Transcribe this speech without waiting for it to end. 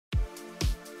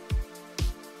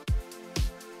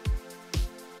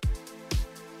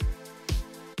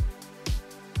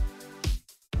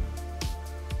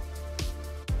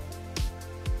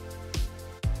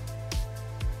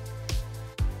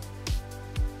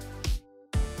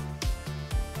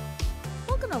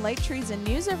to Light Treason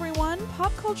News, everyone.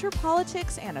 Pop culture,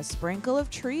 politics, and a sprinkle of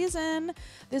treason.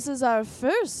 This is our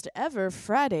first ever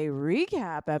Friday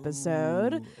recap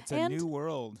episode. Ooh, it's a new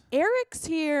world. Eric's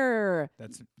here.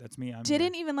 That's me. I'm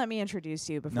Didn't here. even let me introduce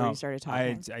you before you started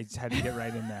talking. I just had to get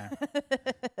right in there.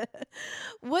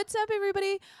 What's up,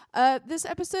 everybody? This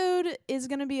episode is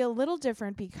going to be a little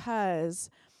different because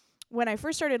when I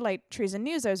first started Light Treason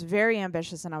News, I was very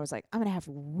ambitious, and I was like, I'm going to have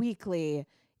weekly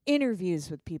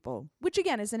interviews with people, which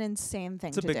again is an insane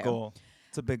thing to do. It's a big goal.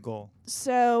 It's a big goal.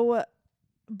 So,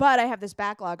 but I have this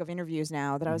backlog of interviews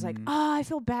now that I was like, I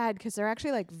feel bad because they're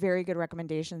actually like very good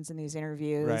recommendations in these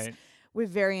interviews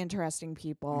with very interesting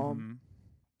people.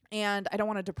 And I don't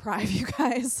want to deprive you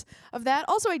guys of that.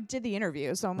 Also, I did the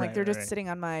interview, so I'm like, they're just sitting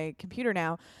on my computer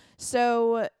now.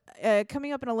 So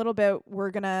coming up in a little bit, we're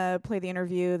going to play the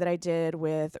interview that I did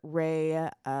with Ray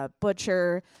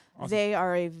Butcher. Awesome. They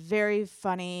are a very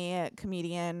funny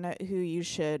comedian who you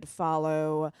should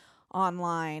follow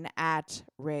online at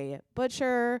Ray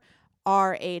Butcher,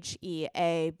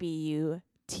 RHEABUTCHER.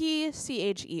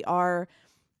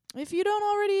 If you don't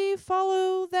already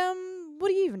follow them,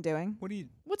 what are you even doing?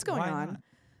 What's going on?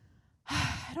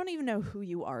 I don't even know who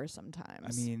you are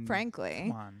sometimes. I mean, frankly.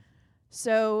 Come on.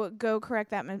 So go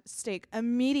correct that mistake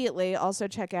immediately. Also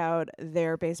check out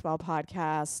their baseball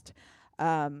podcast,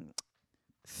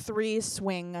 Three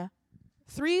Swings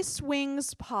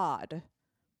Pod.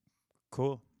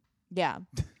 Cool. Yeah.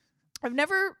 I've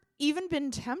never even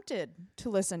been tempted to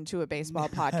listen to a baseball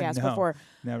podcast before.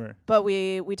 Never. But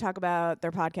we talk about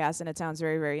their podcast, and it sounds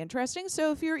very, very interesting.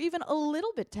 So if you're even a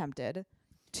little bit tempted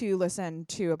to listen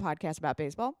to a podcast about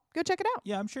baseball, go check it out.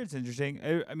 Yeah, I'm sure it's interesting.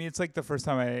 I mean, it's like the first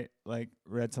time I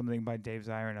read something by Dave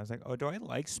Zirin. I was like, oh, do I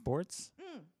like sports?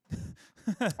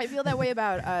 I feel that way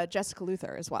about Jessica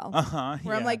Luther as well.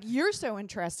 Where I'm like, you're so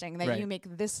interesting that you make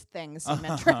this thing seem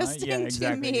interesting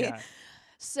to me. Yeah.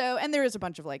 So, and there is a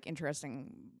bunch of like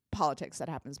interesting politics that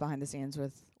happens behind the scenes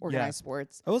with organized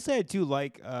sports. I will say I do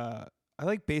like, I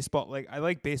like baseball. Like I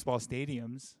like baseball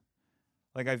stadiums.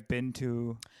 Like I've been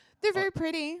to. They're very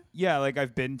pretty. Yeah, like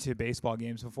I've been to baseball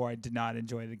games before. I did not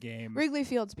enjoy the game. Wrigley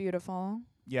Field's beautiful.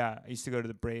 Yeah, I used to go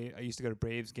to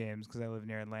Braves games because I live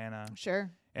near Atlanta.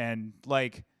 Sure. And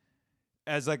like,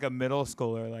 as like a middle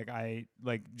schooler, like I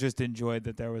like just enjoyed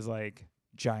that there was like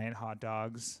giant hot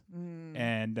dogs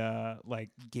and like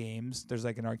games. There's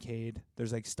like an arcade.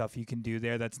 There's like stuff you can do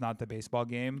there that's not the baseball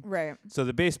game. Right. So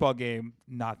the baseball game,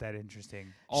 not that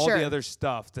interesting. All the other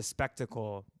stuff, the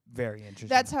spectacle, very interesting.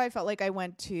 That's how I felt. Like I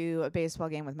went to a baseball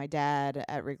game with my dad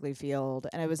at Wrigley Field,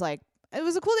 and it was like, it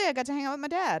was a cool day. I got to hang out with my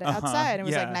dad outside. It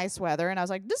was like nice weather, and I was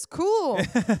like, this is cool.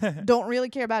 Don't really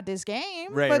care about this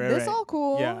game, but this all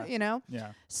cool, you know?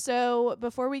 Yeah. So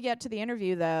before we get to the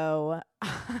interview, though,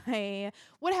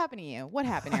 what happened to you? What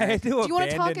happened, Eric? I had to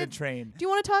abandon a train. Do you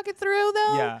want to talk it through,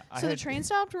 though? Yeah. So the train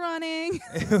stopped running.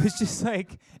 It was just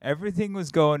like everything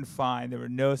was going fine. There were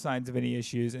no signs of any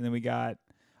issues, and then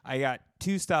I got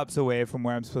 2 stops away from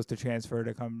where I'm supposed to transfer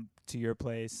to come to your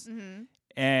place,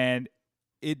 and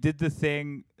it did the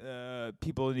thing.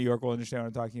 People in New York will understand what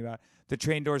I'm talking about. The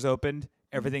train doors opened.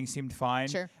 Everything seemed fine.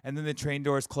 Sure. And then the train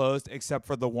doors closed except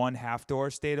for the one half door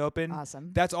stayed open.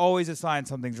 Awesome. That's always a sign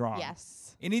something's wrong.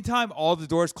 Yes. Anytime all the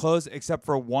doors close except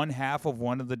for one half of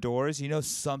one of the doors, you know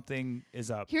something is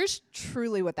up. Here's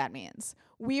truly what that means.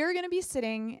 We are going to be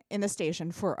sitting in the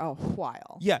station for a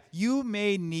while. Yeah, you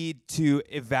may need to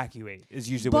evacuate is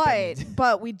usually what that means.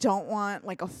 But we don't want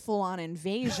like a full-on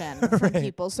invasion from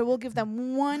people, so we'll give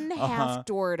them one half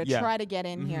door to try to get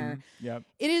in here. Yep.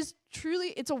 It is truly,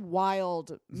 it's a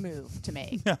wild move to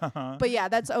make. But yeah,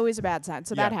 that's always a bad sign.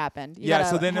 So that happened.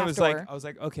 So then it was like, I was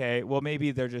like, okay, well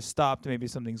maybe they're just stopped. Maybe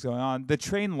something's going on. The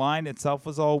train line itself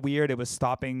was all weird. It was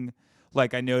stopping.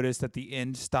 Like I noticed that the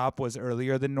end stop was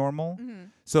earlier than normal.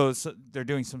 So they're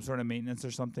doing some sort of maintenance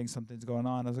or something. Something's going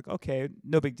on. I was like, okay,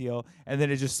 no big deal. And then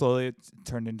it just slowly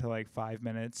turned into like 5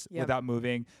 minutes without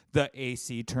moving. The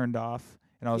AC turned off.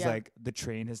 And I was like, the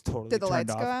train has totally turned off. Did the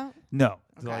lights go out? No,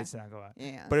 the lights did not go out.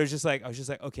 Yeah. But it was just like, I was just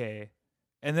like, okay.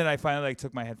 And then I finally like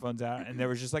took my headphones out and there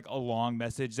was just like a long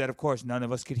message that of course none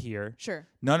of us could hear. Sure.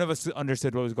 None of us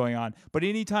understood what was going on. But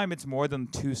anytime it's more than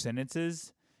 2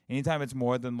 sentences, anytime it's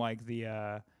more than like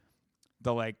the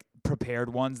like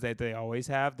prepared ones that they always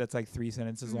have, that's like 3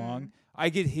 sentences long.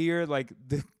 I could hear like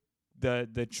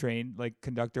the train like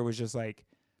conductor was just like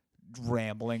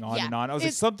rambling on and on. I was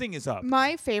like, something is up.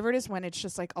 My favorite is when it's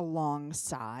just like a long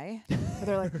sigh. Where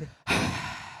they're like,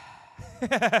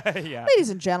 ladies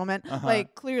and gentlemen,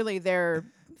 like clearly they're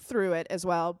through it as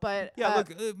well. But yeah,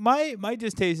 look, my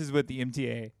distaste is with the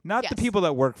MTA, not the people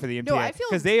that work for the MTA. No, I feel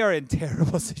because they are in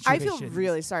terrible situations. I feel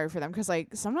really sorry for them because like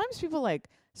sometimes people like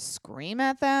scream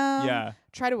at them,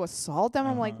 try to assault them.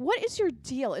 I'm like, what is your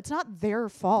deal? It's not their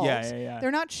fault. Yeah.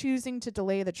 They're not choosing to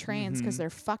delay the trains because they're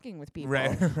fucking with people.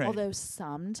 Right. Although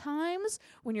sometimes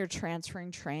when you're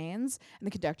transferring trains and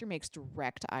the conductor makes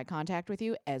direct eye contact with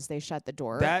you as they shut the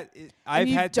door,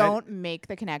 don't make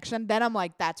the connection, then I'm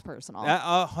like, that's personal. That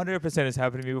 100% has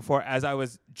happened to me before. As I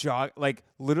was like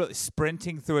literally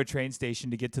sprinting through a train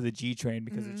station to get to the G train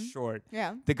because it's short.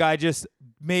 Yeah. The guy just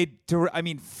made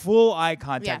full eye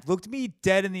contact, looked me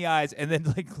dead in the eyes, and then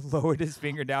like lowered his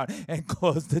finger down and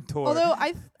closed the door. Although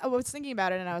I was thinking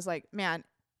about it and I was like, man,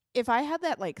 if I had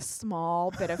that like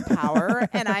small bit of power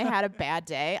and I had a bad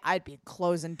day, I'd be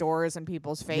closing doors in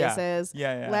people's faces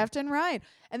left and right.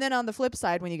 And then on the flip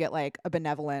side, when you get like a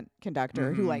benevolent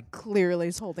conductor who like clearly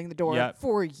is holding the door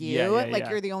for you,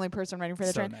 you're the only person running for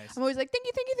the train. Nice. I'm always like, thank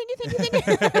you.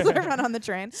 As I run on the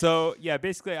train. So yeah,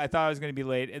 basically I thought I was going to be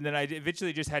late, and then I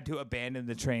eventually just had to abandon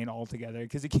the train altogether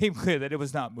because it became clear that it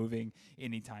was not moving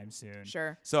anytime soon.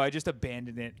 Sure. So I just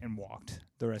abandoned it and walked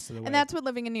the rest of the way. And that's what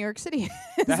living in New York City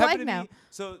is like now.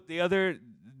 So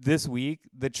this week,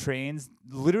 the trains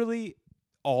literally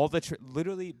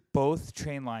both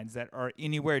train lines that are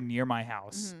anywhere near my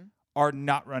house are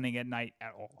not running at night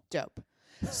at all. Dope.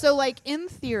 So like in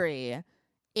theory,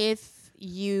 if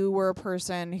you were a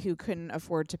person who couldn't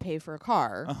afford to pay for a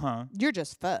car, you're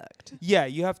just fucked. Yeah,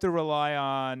 you have to rely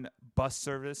on bus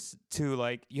service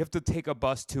to you have to take a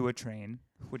bus to a train,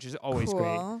 which is always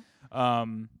great.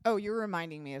 You're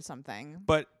reminding me of something.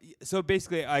 But so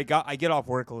basically I get off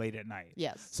work late at night.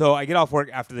 Yes. So I get off work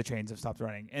after the trains have stopped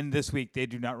running. And this week they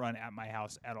do not run at my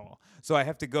house at all. So I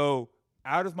have to go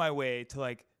out of my way to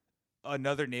like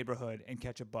another neighborhood and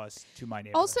catch a bus to my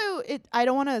neighborhood. Also, I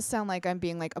don't want to sound like I'm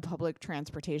being like a public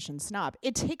transportation snob.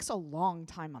 It takes a long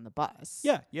time on the bus.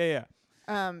 Yeah.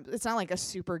 It's not like a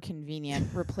super convenient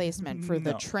replacement for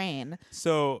the train.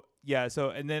 So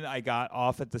and then I got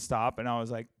off at the stop and I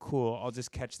was like, cool, I'll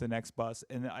just catch the next bus.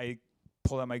 And I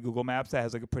pulled out my Google Maps that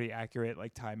has like a pretty accurate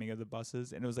like timing of the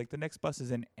buses, and it was like the next bus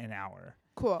is in an hour.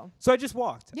 Cool. So I just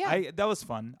walked. Yeah. That was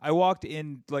fun. I walked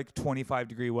in like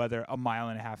 25-degree weather, a mile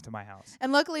and a half to my house.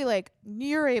 And luckily, like,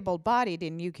 you're able-bodied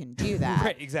and you can do that.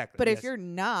 Right, exactly. But if you're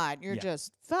not, you're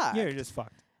just fucked. Yeah, you're just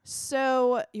fucked.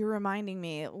 So you're reminding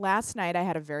me, last night I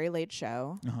had a very late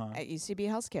show at UCB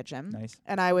Hell's Kitchen. Nice.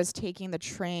 And I was taking the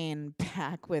train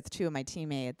back with two of my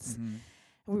teammates. And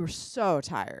we were so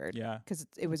tired. Yeah. Because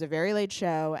it was a very late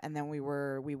show. And then we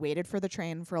waited for the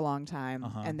train for a long time.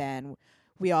 And then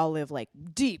we all live like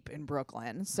deep in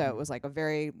Brooklyn. So it was like a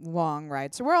very long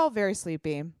ride. So we're all very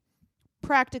sleepy,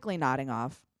 practically nodding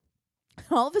off.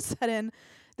 All of a sudden,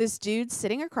 this dude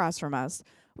sitting across from us,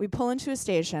 we pull into a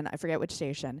station, I forget which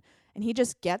station, and he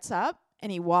just gets up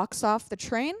and he walks off the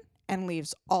train and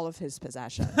leaves all of his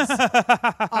possessions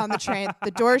on the train.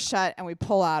 The door's shut and we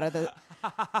pull out of the...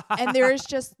 And there is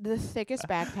just the thickest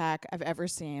backpack I've ever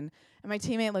seen. And my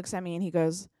teammate looks at me and he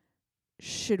goes,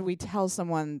 should we tell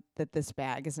someone that this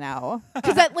bag is now?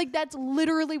 Because that's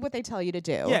literally what they tell you to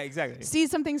do. Yeah, exactly. See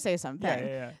something, say something.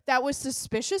 Yeah. That was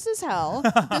suspicious as hell.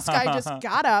 This guy just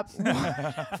got up,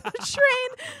 walked the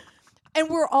train, and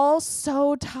we're all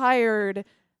so tired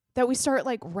that we start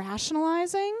like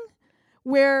rationalizing.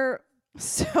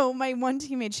 So my one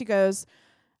teammate, she goes,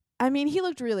 I mean, he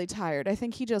looked really tired. I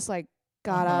think he just like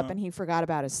got up and he forgot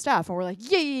about his stuff. And we're like,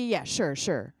 yeah, sure.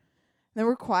 And then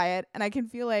we're quiet, and I can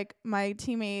feel like my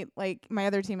teammate, like my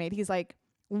other teammate, he's like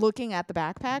looking at the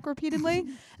backpack repeatedly.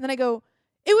 And then I go,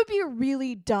 it would be a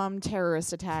really dumb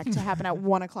terrorist attack to happen at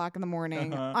 1 o'clock in the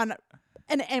morning on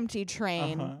an empty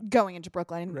train going into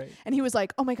Brooklyn. Right. And he was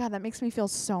like, oh my God, that makes me feel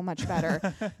so much better.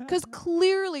 Because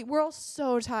clearly we're all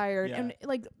so tired. And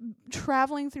like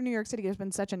traveling through New York City has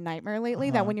been such a nightmare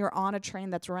lately that when you're on a train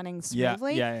that's running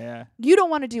smoothly, you don't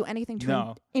want to do anything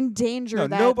to endanger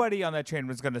that. Nobody on that train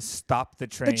was going to stop the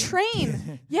train. The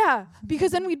train. Yeah.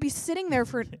 Because then we'd be sitting there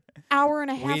for an hour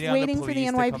and a half waiting for the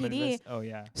NYPD. Oh,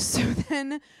 yeah. So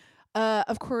then...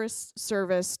 of course,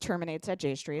 service terminates at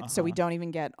J Street, so we don't even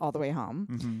get all the way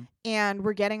home. And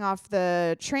we're getting off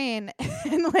the train,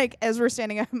 and like as we're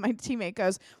standing up, my teammate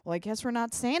goes, well, I guess we're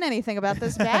not saying anything about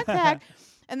this backpack.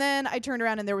 And then I turned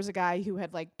around, and there was a guy who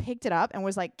had like picked it up and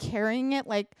was like carrying it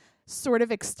like sort of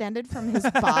extended from his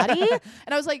body.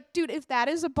 And I was like, dude, if that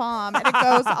is a bomb and it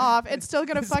goes off, it's still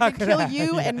gonna fucking kill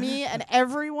you and me and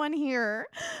everyone here.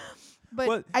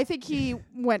 But I think he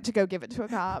went to go give it to a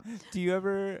cop. Have you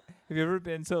ever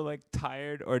been so like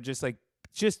tired or just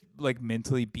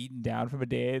mentally beaten down from a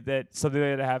day that something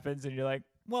like that happens and you're like,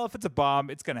 well, if it's a bomb,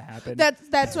 it's gonna happen.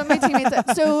 That's what my teammate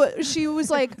said. So she was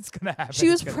like, it's gonna happen. She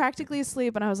was practically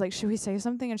asleep, and I was like, should we say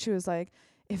something? And she was like,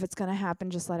 if it's gonna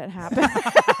happen, just let it happen.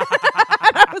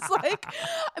 And I was like,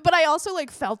 but I also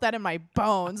like felt that in my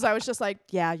bones. I was just like,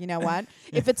 yeah, you know what?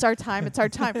 If it's our time, it's our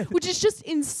time, which is just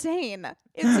insane.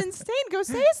 It's insane. Go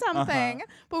say something.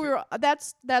 But we were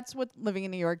that's what living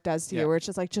in New York does to you, where it's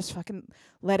just like, just fucking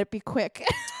let it be quick.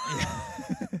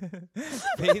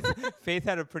 Faith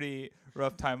had a pretty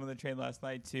rough time on the train last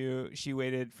night too. She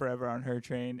waited forever on her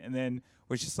train, and then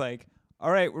was just like,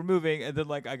 all right, we're moving. And then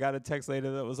like I got a text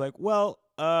later that was like, well,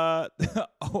 a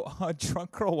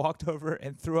drunk girl walked over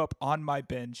and threw up on my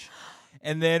bench,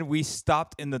 and then we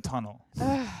stopped in the tunnel.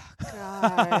 Oh,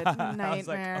 God, nightmare. I was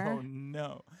like, oh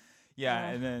no. Yeah,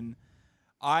 and then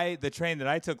the train that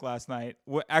I took last night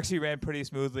actually ran pretty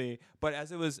smoothly, but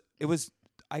as it was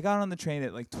I got on the train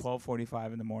at like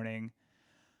 12:45 in the morning,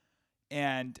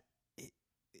 and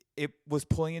it was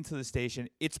pulling into the station.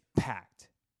 It's packed.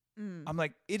 I'm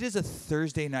like, it is a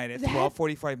Thursday night at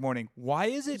 12:45 morning. Why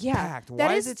is it packed?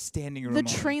 Why is it standing room? The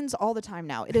trains all the time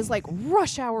now. It is like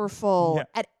rush hour full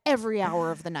at every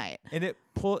hour of the night. And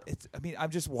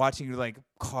I'm just watching like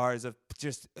cars of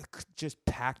just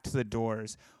packed to the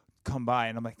doors come by,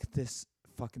 and I'm like, this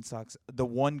fucking sucks. The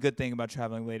one good thing about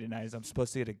traveling late at night is I'm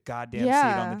supposed to get a goddamn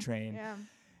seat on the train. Yeah.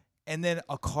 And then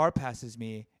a car passes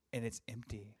me and it's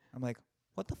empty. I'm like,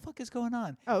 what the fuck is going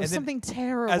on? Oh, and something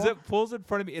terrible. As it pulls in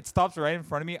front of me, it stops right in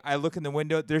front of me. I look in the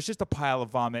window. There's just a pile of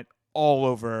vomit all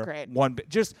over one bench,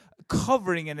 just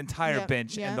covering an entire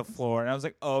bench and the floor. And I was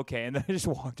like, oh, okay. And then I just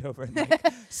walked over and like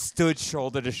stood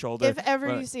shoulder to shoulder. If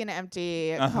ever you see an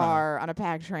empty car on a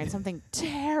packed train, something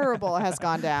terrible has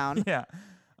gone down. Yeah.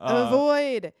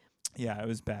 Avoid. Yeah, it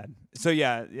was bad. So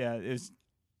yeah, it was.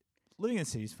 Living in the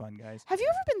city is fun, guys. Have you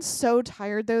ever been so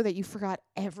tired, though, that you forgot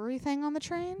everything on the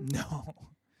train? No.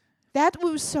 That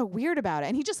was so weird about it.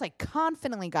 And he just, like,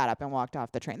 confidently got up and walked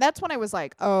off the train. That's when I was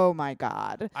like, oh, my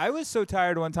God. I was so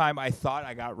tired one time, I thought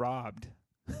I got robbed.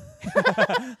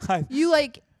 You,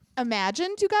 like,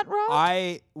 imagined you got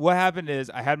robbed? What happened is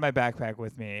I had my backpack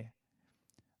with me.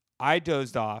 I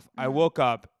dozed off. I woke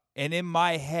up, and in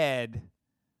my head,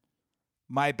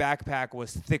 my backpack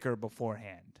was thicker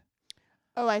beforehand.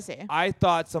 Oh, I see. I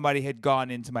thought somebody had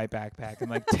gone into my backpack and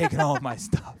like taken all of my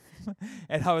stuff.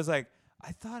 And I was like,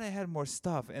 I thought I had more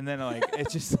stuff. And then like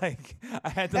it's just like I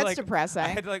had to That's depressing. I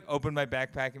had to like open my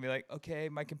backpack and be like, okay,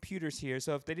 my computer's here.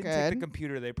 So if they didn't take the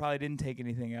computer, they probably didn't take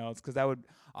anything else, because that would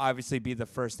obviously be the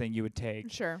first thing you would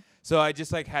take. Sure. So I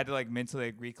just like had to like mentally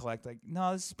like, recollect, like,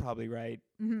 no, this is probably right.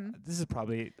 This is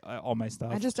probably all my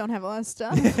stuff. I just don't have a lot of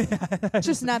stuff.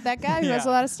 Just not that guy who has a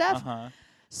lot of stuff.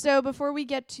 So before we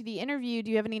get to the interview, do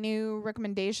you have any new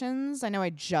recommendations? I know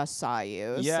I just saw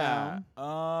you. Yeah.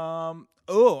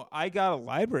 So. I got a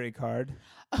library card.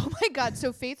 Oh my God.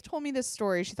 So Faith told me this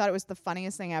story. She thought it was the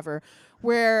funniest thing ever,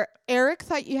 where Eric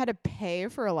thought you had to pay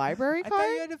for a library card. I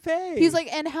thought you had to pay. He's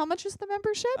like, and how much is the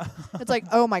membership? It's like,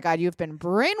 oh my God, you've been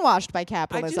brainwashed by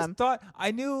capitalism.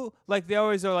 I knew, like, they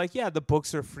always are like, yeah, the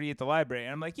books are free at the library.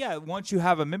 And I'm like, yeah, once you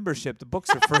have a membership, the books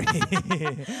are free.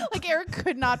 Like, Eric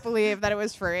could not believe that it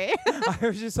was free. I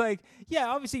was just like, yeah,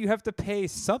 obviously you have to pay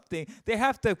something. They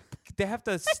have to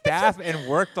staff and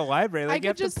work the library. Like, I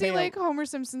could just see like Homer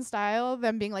Simpson style,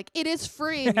 them being like, it is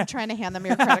free, and you trying to hand them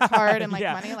your credit card and like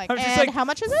money, like, and how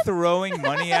much is it? Throwing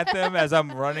money at them as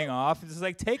I'm running off. It's just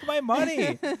like, take my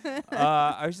money.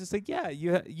 I was just like, yeah,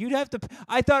 you'd have to.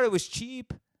 I thought it was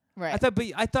cheap. Right.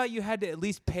 I thought you had to at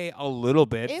least pay a little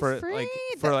bit for free.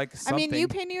 Like something. I mean, you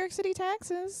pay New York City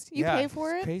taxes. You pay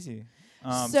for it. Crazy. So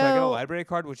I got a library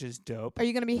card, which is dope. Are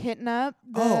you going to be hitting up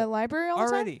the library all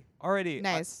the time? Already.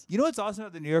 Nice. You know what's awesome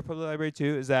about the New York Public Library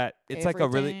too is that it's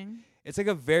it's like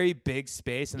a very big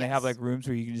space, and they have like rooms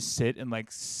where you can just sit and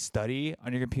like study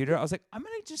on your computer. I was like, I'm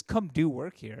gonna just come do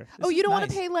work here. You don't want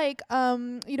to pay like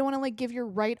you don't want to like give your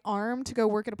right arm to go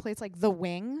work at a place like The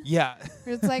Wing. Yeah.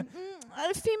 It's like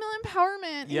female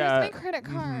empowerment. Yeah. Here's my credit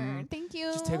card. Thank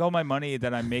you. Just take all my money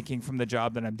that I'm making from the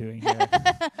job that I'm doing here.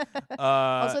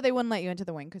 Also, they wouldn't let you into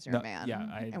The Wing because you're a man. Yeah,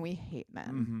 and we hate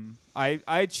men.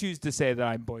 I choose to say that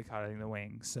I'm boycotting The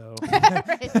Wing. So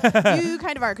right. You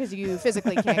kind of are, because you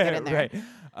physically can't get in there.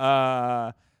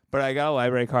 Right. But I got a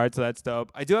library card, so that's dope.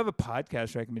 I do have a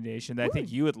podcast recommendation that I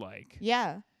think you would like.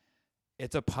 Yeah.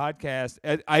 It's a podcast.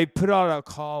 I put out a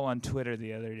call on Twitter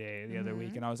the other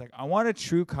week, and I was like, I want a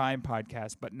true crime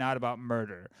podcast, but not about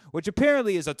murder, which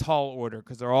apparently is a tall order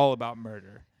because they're all about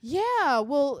murder. Yeah.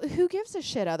 Well, who gives a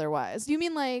shit otherwise? Do you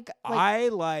mean like I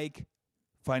like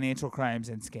financial crimes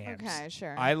and scams. Okay,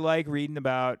 sure. I like reading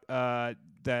about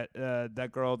that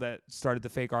girl that started the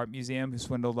fake art museum who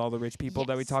swindled all the rich people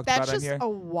that we talked about on here. That's just a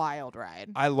wild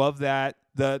ride. I love that.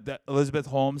 The Elizabeth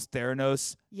Holmes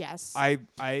Theranos. Yes.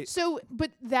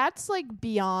 But that's like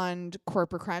beyond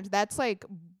corporate crimes. That's like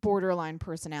borderline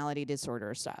personality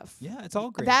disorder stuff. Yeah, it's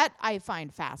all great. That I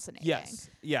find fascinating. Yes.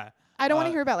 Yeah. I don't want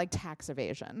to hear about like tax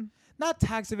evasion. Not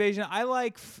tax evasion. I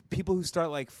like people who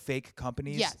start like fake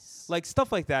companies. Yes. Like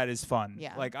stuff like that is fun.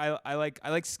 Yeah. Like I like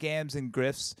scams and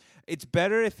grifts. It's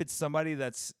better if it's somebody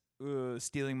that's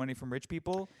stealing money from rich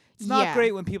people. It's not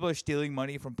great when people are stealing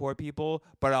money from poor people,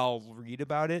 but I'll read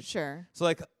about it. Sure. So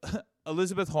like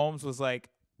Elizabeth Holmes was like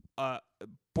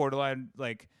borderline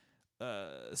like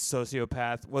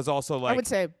sociopath, was also like, I would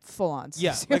say full on.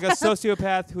 Yeah, like a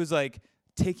sociopath who's like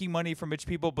taking money from rich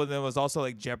people, but then was also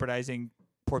like jeopardizing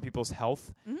poor people's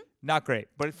health. Mm-hmm. Not great,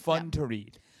 but it's fun to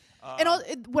read.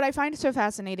 And what I find so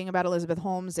fascinating about Elizabeth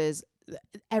Holmes is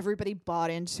everybody bought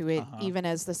into it, even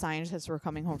as the scientists were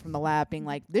coming home from the lab being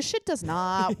like, this shit does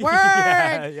not work.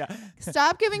 Yeah.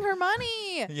 Stop giving her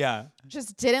money. Yeah.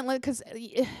 Just didn't because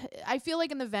I feel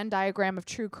like in the Venn diagram of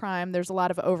true crime, there's a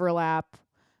lot of overlap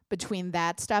between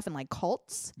that stuff and like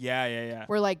cults. Yeah.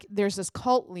 Where like there's this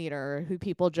cult leader who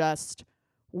people just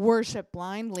worship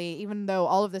blindly, even though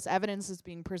all of this evidence is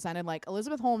being presented like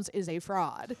Elizabeth Holmes is a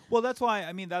fraud. Well, that's why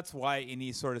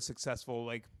any sort of successful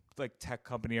like tech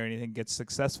company or anything gets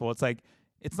successful. It's like,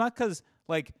 it's not because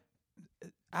like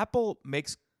Apple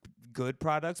makes good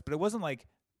products, but it wasn't like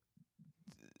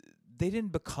they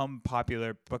didn't become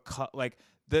popular because like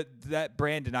that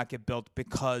brand did not get built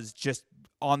because just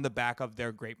on the back of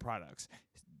their great products.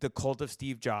 The cult of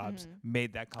Steve Jobs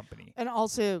made that company. And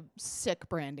also sick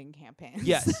branding campaigns.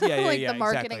 Yes. Yeah. Like the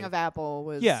marketing of Apple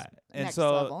was and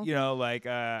so level. You know, like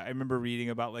I remember reading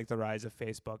about like the rise of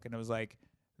Facebook, and it was like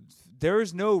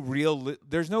there's no real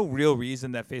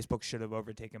reason that Facebook should have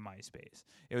overtaken MySpace.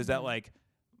 It was that like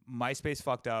MySpace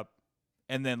fucked up,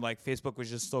 and then like Facebook was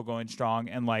just still going strong,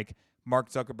 and like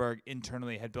Mark Zuckerberg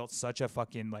internally had built such a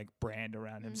fucking like brand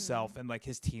around himself, and like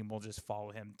his team will just follow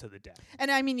him to the death.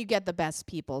 And I mean, you get the best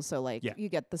people, so like you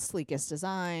get the sleekest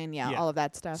design, all of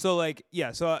that stuff. So like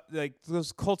like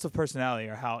those cults of personality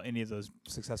are how any of those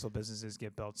successful businesses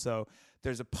get built. So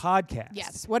there's a podcast.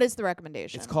 Yes. What is the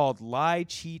recommendation? It's called Lie,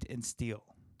 Cheat, and Steal.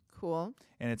 Cool.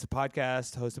 And it's a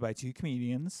podcast hosted by two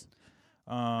comedians.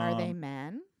 Are they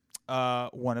men?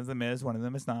 One of them is, one of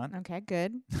them is not. Okay,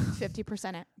 good.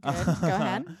 50% it. Good. Go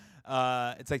ahead.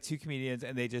 It's like two comedians,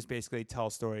 and they just basically tell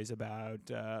stories about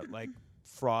like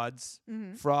frauds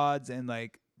and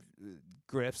like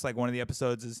grifts. Like one of the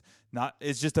episodes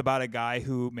is just about a guy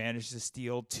who managed to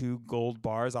steal 2 gold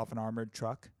bars off an armored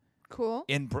truck. Cool.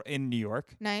 In New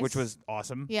York. Nice. Which was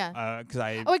awesome. Yeah. Because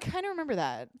I kind of remember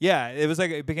that. Yeah,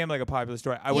 it became like a popular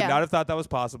story. I would not have thought that was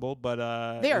possible, but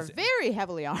they are very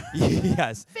heavily armed.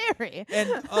 Yes. Very. And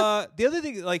the other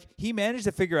thing, like he managed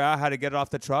to figure out how to get it off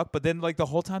the truck, but then like the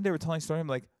whole time they were telling the story, I'm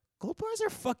like, gold bars are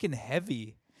fucking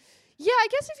heavy. Yeah, I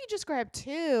guess if you just grab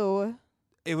 2,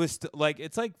 it was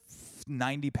it's like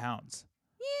 90 pounds.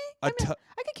 Yeah, I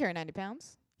could carry 90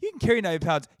 pounds. You can carry 90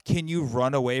 pounds. Can you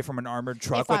run away from an armored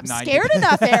truck with 90 pounds? If I'm scared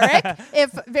enough, Eric,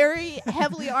 if very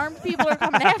heavily armed people are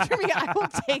coming after me, I will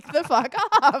take the fuck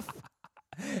off.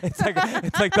 It's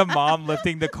like the mom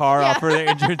lifting the car off for their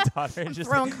injured daughter. And just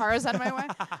throwing cars out of my way.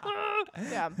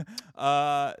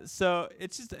 Yeah. So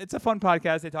it's a fun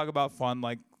podcast. They talk about fun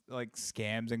like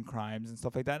scams and crimes and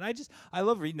stuff like that. And I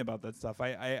love reading about that stuff.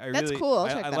 That's really cool.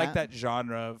 I like that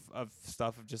genre of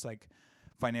stuff of just like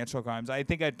financial crimes. I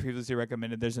think I'd previously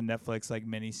recommended there's a Netflix like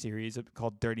mini series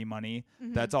called Dirty Money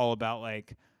that's all about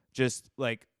like just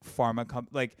like pharma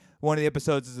like one of the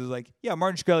episodes is like, yeah,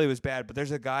 Martin Shkreli was bad, but there's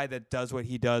a guy that does what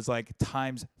he does like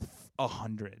times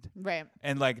 100. Right.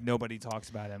 And like nobody talks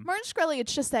about him. Martin Shkreli,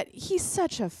 it's just that he's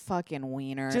such a fucking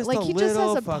wiener. Just like he just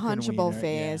has a punchable wiener,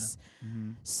 face. Yeah.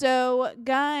 Mm-hmm. So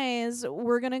guys,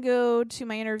 we're gonna go to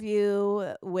my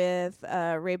interview with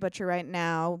Ray Butcher right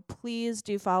now. Please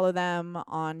do follow them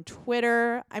on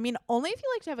Twitter. I mean, only if you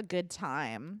like to have a good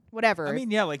time. Whatever. I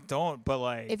mean, yeah, like don't, but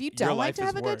like if you don't like to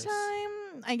have a good time,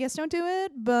 I guess don't do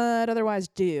it, but otherwise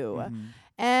do. Mm-hmm.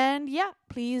 And yeah,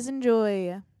 please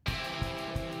enjoy.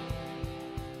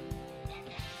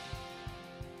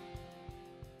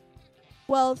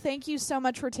 Well, thank you so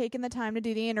much for taking the time to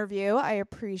do the interview. I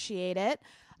appreciate it.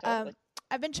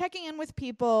 I've been checking in with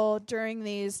people during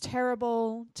these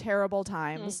terrible, terrible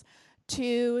times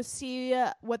to see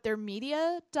what their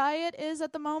media diet is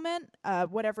at the moment,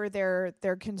 whatever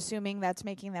they're consuming that's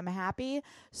making them happy.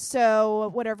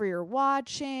 So whatever you're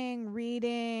watching,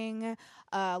 reading,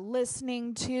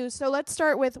 listening to. So let's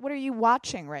start with, what are you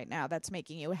watching right now that's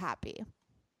making you happy?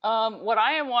 What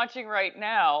I am watching right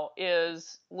now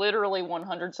is literally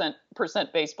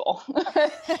 100% baseball.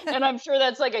 And I'm sure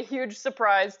that's like a huge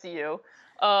surprise to you.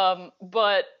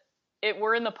 But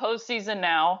we're in the postseason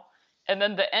now. And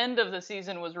then the end of the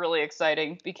season was really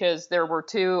exciting because there were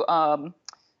two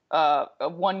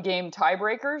one-game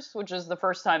tiebreakers, which is the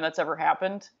first time that's ever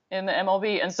happened in the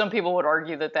MLB. And some people would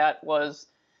argue that that was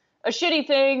a shitty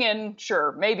thing. And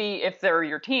sure, maybe if they're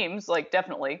your teams, like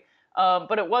definitely.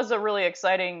 But it was a really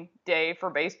exciting day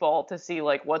for baseball to see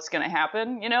like what's going to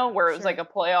happen, you know, where it was like a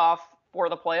playoff for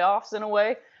the playoffs in a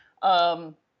way.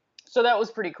 So that was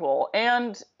pretty cool.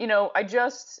 And, you know,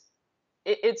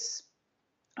 it's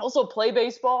also play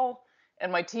baseball and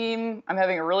my team. I'm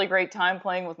having a really great time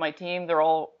playing with my team. They're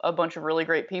all a bunch of really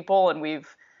great people and we've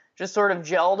just sort of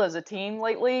gelled as a team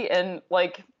lately. And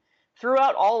like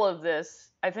throughout all of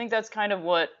this, I think that's kind of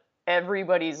what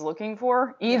everybody's looking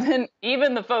for, even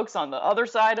the folks on the other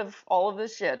side of all of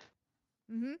this shit.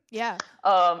 Mm-hmm. Yeah.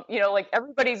 You know, like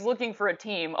everybody's looking for a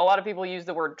team. A lot of people use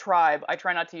the word tribe. I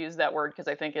try not to use that word because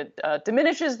I think it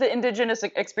diminishes the indigenous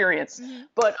experience. Mm-hmm.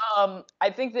 But I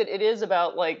think that it is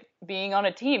about like being on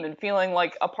a team and feeling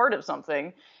like a part of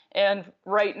something. And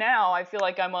right now, I feel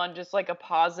like I'm on just like a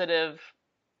positive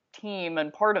team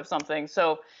and part of something.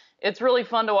 So it's really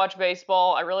fun to watch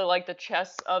baseball. I really like the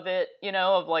chess of it, you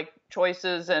know, of like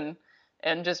choices and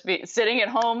just be sitting at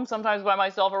home sometimes by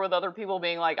myself or with other people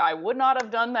being like, I would not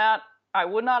have done that. I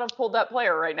would not have pulled that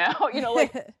player right now. You know,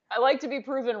 like I like to be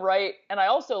proven right. And I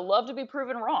also love to be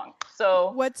proven wrong.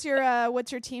 So what's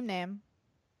your team name?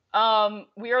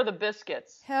 We are the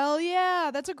Biscuits. Hell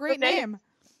yeah. That's a great name.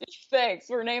 Thanks.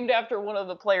 We're named after one of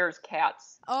the players'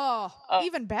 cats. Oh,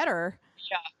 even better.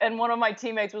 Yeah, and one of my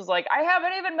teammates was like, I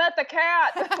haven't even met the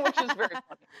cat, which is very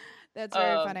funny. That's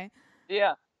very funny.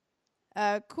 Yeah.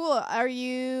 Cool. Are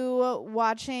you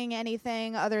watching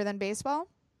anything other than baseball?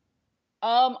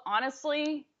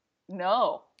 Honestly,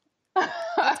 no.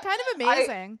 That's kind of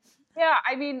amazing.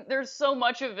 I mean, there's so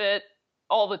much of it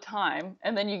all the time,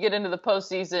 and then you get into the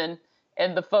postseason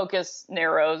and the focus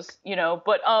narrows, you know.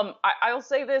 But I'll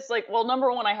say this, like, well, number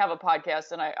one, I have a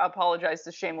podcast, and I apologize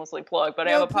to shamelessly plug, but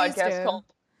I have a podcast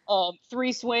called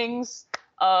Three Swings,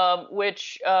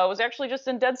 which was actually just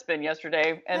in Deadspin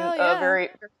yesterday, and a very,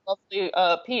 very lovely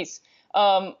piece.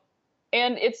 And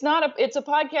it's a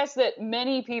podcast that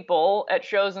many people at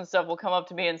shows and stuff will come up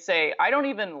to me and say, I don't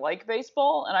even like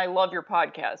baseball, and I love your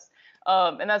podcast.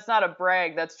 And that's not a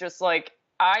brag. That's just like,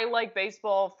 I like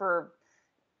baseball for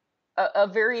a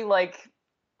very like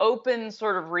open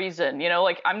sort of reason, you know,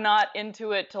 like I'm not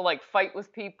into it to like fight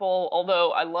with people,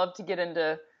 although I love to get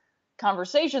into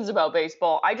conversations about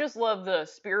baseball. I just love the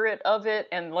spirit of it.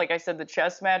 And like I said, the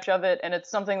chess match of it. And it's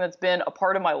something that's been a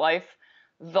part of my life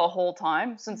the whole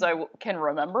time since I can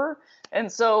remember.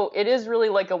 And so it is really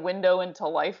like a window into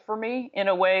life for me in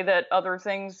a way that other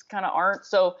things kind of aren't.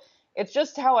 So it's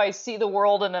just how I see the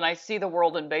world, and then I see the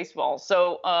world in baseball.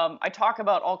 So I talk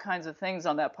about all kinds of things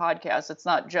on that podcast. It's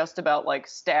not just about like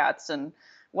stats and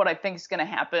what I think is going to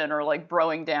happen or like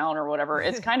broing down or whatever.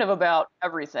 It's kind of about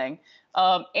everything.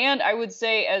 And I would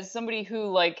say, as somebody who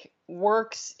like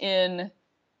works in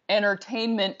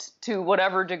entertainment to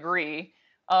whatever degree,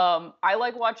 I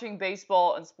like watching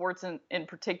baseball and sports in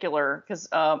particular because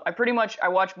I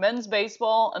watch men's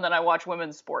baseball and then I watch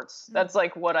women's sports. That's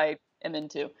like what I am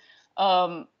into.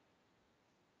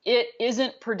 It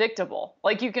isn't predictable.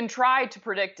 Like you can try to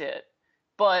predict it,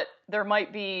 but there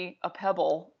might be a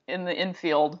pebble in the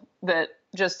infield that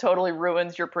just totally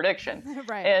ruins your prediction.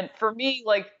 Right. And for me,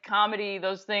 like comedy,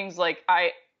 those things, like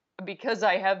because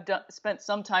I have spent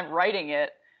some time writing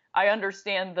it, I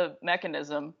understand the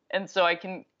mechanism. And so I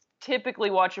can typically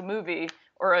watch a movie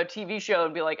or a TV show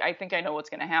and be like, I think I know what's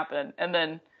going to happen. And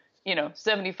then, you know,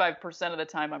 75% of the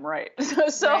time I'm right.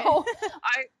 So right.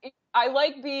 I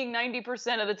like being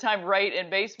 90% of the time right in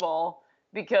baseball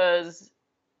because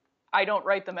I don't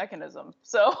write the mechanism.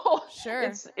 So sure.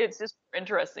 It's just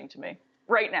interesting to me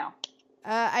right now.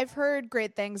 I've heard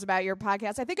great things about your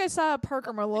podcast. I think I saw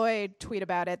Parker Malloy tweet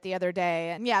about it the other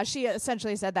day. And yeah, she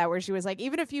essentially said that, where she was like,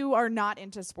 even if you are not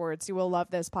into sports, you will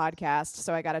love this podcast.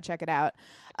 So I got to check it out.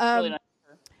 Really nice.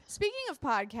 Speaking of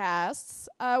podcasts,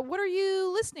 what are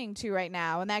you listening to right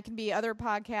now? And that can be other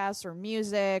podcasts or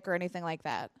music or anything like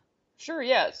that. Sure,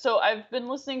 yeah. So I've been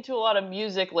listening to a lot of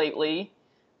music lately.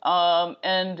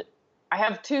 And I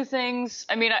have two things.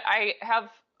 I mean, I have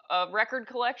a record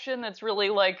collection that's really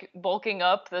like bulking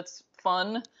up. That's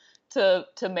fun to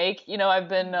make. You know, I've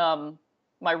been,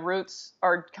 my roots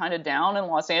are kind of down in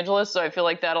Los Angeles. So I feel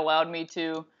like that allowed me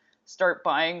to start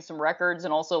buying some records,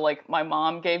 and also like my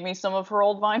mom gave me some of her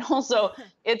old vinyl, so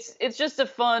it's just a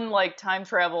fun like time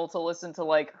travel to listen to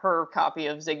like her copy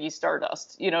of Ziggy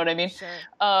Stardust, you know what I mean?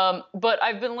 Sure. But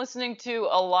I've been listening to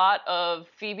a lot of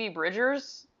Phoebe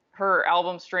Bridgers, her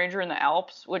album Stranger in the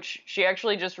Alps, which she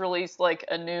actually just released like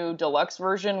a new deluxe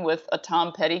version with a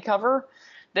Tom Petty cover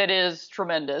that is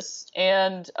tremendous.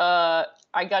 And I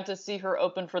got to see her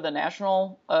open for the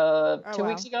National 2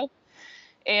 weeks ago.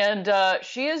 And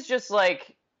she is just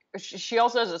like, she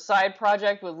also has a side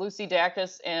project with Lucy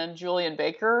Dacus and Julian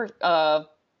Baker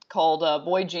called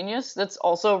Boy Genius that's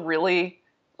also really,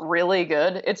 really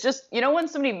good. It's just, you know, when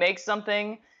somebody makes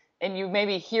something and you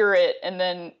maybe hear it and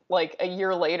then like a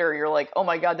year later you're like, oh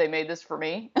my God, they made this for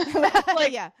me.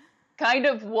 Like, yeah. Kind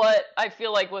of what I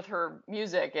feel like with her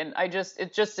music. And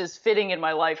it just is fitting in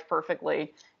my life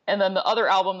perfectly. And then the other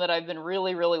album that I've been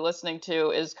really, really listening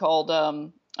to is called,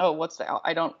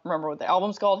 I don't remember what the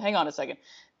album's called. Hang on a second.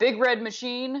 Big Red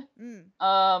Machine,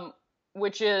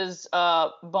 which is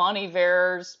Bon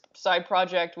Iver's side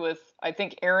project with, I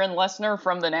think, Aaron Lesnar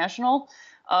from The National.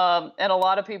 And a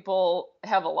lot of people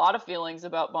have a lot of feelings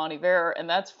about Bon Iver, and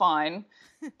that's fine.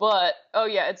 But,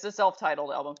 it's a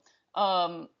self-titled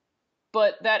album.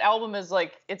 But that album is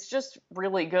like, it's just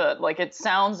really good. Like, it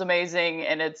sounds amazing,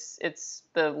 and it's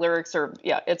the lyrics are,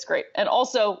 it's great. And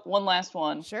also, one last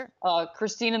one. Sure.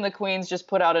 Christine and the Queens just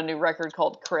put out a new record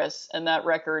called Chris, and that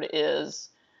record is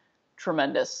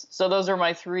tremendous. So those are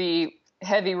my 3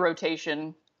 heavy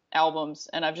rotation albums,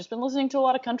 and I've just been listening to a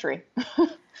lot of country.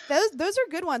 Those are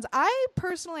good ones. I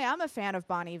personally, I'm a fan of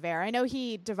Bon Iver. I know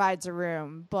he divides a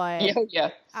room, but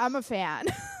I'm a fan.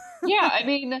 Yeah, I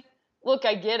mean, look,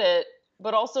 I get it.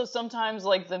 But also sometimes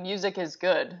like the music is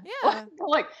good. Yeah.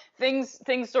 Like things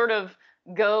sort of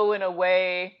go in a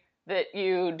way that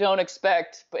you don't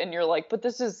expect, and you're like, but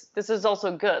this is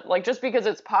also good. Like, just because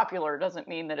it's popular doesn't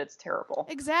mean that it's terrible.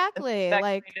 Exactly.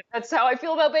 That's how I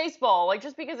feel about baseball. Like,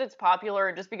 just because it's popular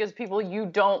and just because people you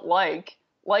don't like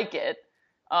it,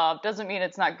 doesn't mean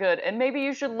it's not good. And maybe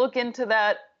you should look into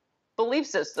that belief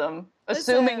system,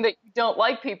 assuming that you don't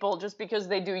like people just because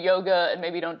they do yoga and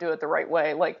maybe don't do it the right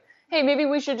way. Like, hey, maybe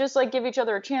we should just like give each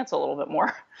other a chance a little bit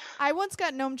more. I once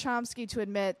got Noam Chomsky to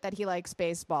admit that he likes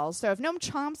baseball. So if Noam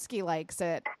Chomsky likes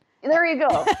it, there you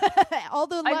go. All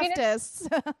the leftists.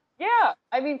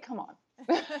 I mean, come on.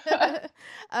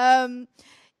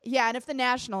 Yeah, and if the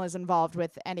National is involved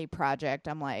with any project,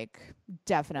 I'm like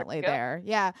definitely there.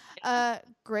 Yeah.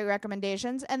 Great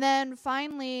recommendations. And then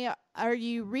finally, are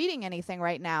you reading anything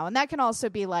right now? And that can also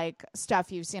be like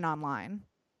stuff you've seen online.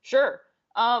 Sure.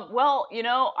 Well, you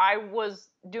know, I was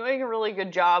doing a really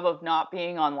good job of not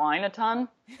being online a ton.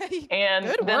 And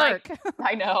good work.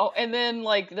 I know. And then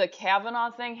like the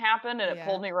Kavanaugh thing happened and it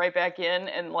pulled me right back in,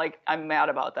 and like I'm mad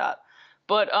about that.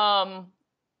 But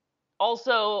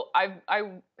also I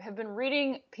have been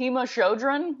reading Pema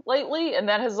Chodron lately, and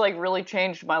that has like really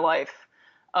changed my life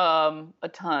a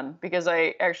ton, because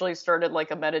I actually started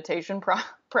like a meditation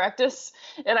practice,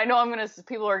 and I know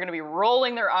people are gonna be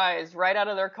rolling their eyes right out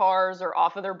of their cars or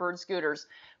off of their bird scooters,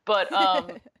 but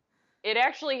it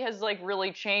actually has like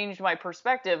really changed my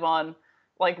perspective on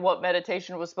like what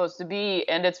meditation was supposed to be,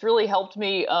 and it's really helped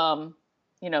me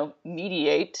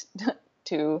mediate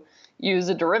to use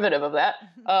a derivative of that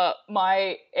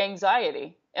my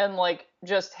anxiety, and like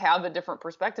just have a different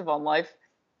perspective on life.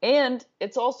 And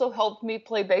it's also helped me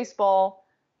play baseball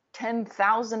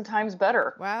 10,000 times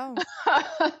better. Wow.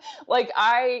 Like,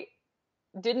 I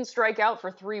didn't strike out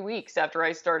for 3 weeks after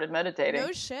I started meditating.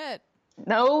 No shit.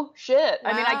 Wow.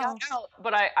 I mean, I got out,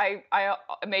 but I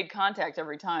made contact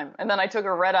every time. And then I took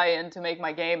a red eye in to make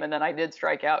my game, and then I did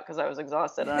strike out because I was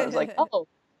exhausted. And I was like, oh,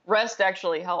 rest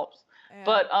actually helps. Yeah.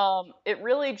 But it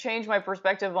really changed my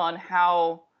perspective on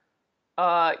how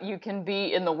you can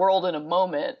be in the world in a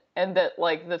moment, and that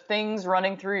like the things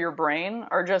running through your brain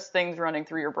are just things running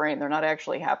through your brain. They're not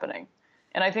actually happening.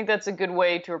 And I think that's a good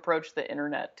way to approach the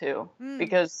internet too,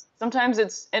 because sometimes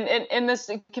it's, and this,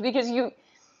 because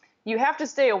you have to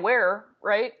stay aware,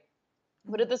 right?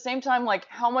 But at the same time, like,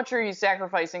 how much are you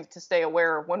sacrificing to stay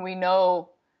aware when we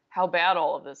know how bad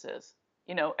all of this is?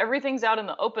 You know, everything's out in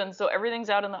the open. So everything's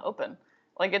out in the open.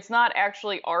 Like, it's not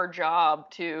actually our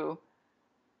job to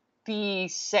be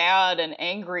sad and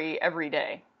angry every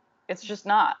day. It's just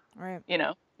not. Right. You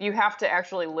know, you have to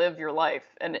actually live your life.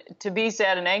 And to be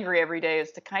sad and angry every day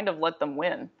is to kind of let them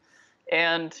win.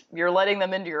 And you're letting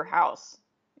them into your house,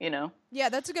 you know? Yeah,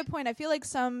 that's a good point. I feel like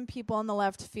some people on the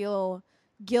left feel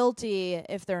guilty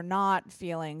if they're not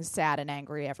feeling sad and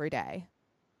angry every day.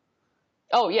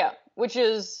 Oh, yeah, which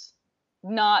is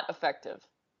not effective.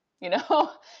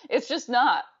 It's just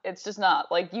not. It's just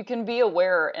not. Like, you can be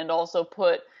aware and also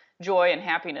put joy and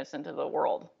happiness into the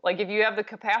world. Like, if you have the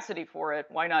capacity for it,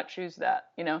 why not choose that,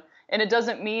 And it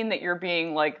doesn't mean that you're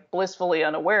being like blissfully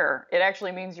unaware. It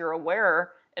actually means you're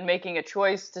aware and making a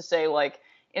choice to say, like,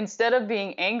 instead of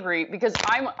being angry, because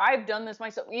I've done this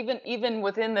myself, even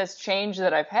within this change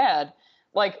that I've had,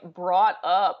 like, brought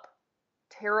up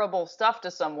terrible stuff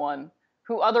to someone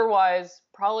who otherwise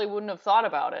probably wouldn't have thought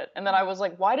about it. And then I was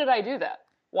like, why did I do that?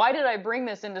 Why did I bring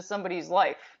this into somebody's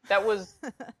life? That was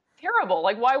terrible.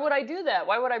 Like, why would I do that?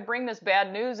 Why would I bring this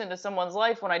bad news into someone's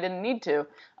life when I didn't need to?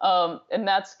 And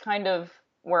that's kind of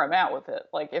where I'm at with it.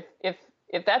 Like,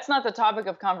 if that's not the topic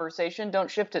of conversation, don't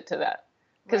shift it to that.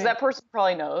 Because that person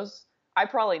probably knows. I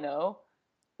probably know.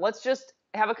 Let's just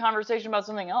have a conversation about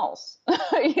something else,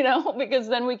 because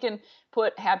then we can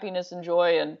put happiness and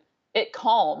joy and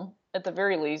calm, at the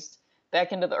very least,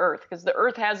 back into the earth. Because the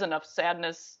earth has enough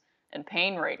sadness and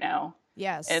pain right now.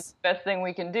 Yes. And the best thing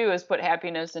we can do is put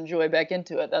happiness and joy back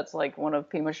into it. That's like one of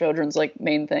Pema Chodron's like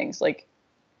main things. Like,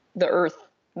 the earth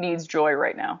needs joy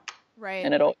right now. Right.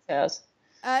 And it always has.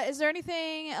 Is there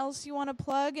anything else you want to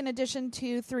plug in addition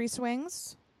to Three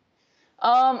Swings?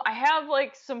 I have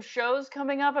like some shows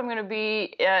coming up. I'm going to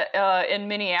be in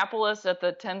Minneapolis at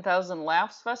the 10,000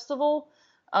 Laughs Festival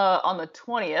on the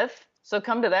 20th. So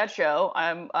come to that show.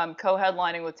 I'm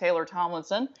co-headlining with Taylor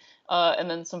Tomlinson and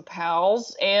then some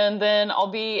pals. And then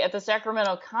I'll be at the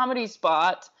Sacramento Comedy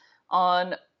Spot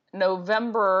on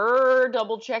November,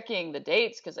 double checking the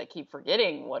dates because I keep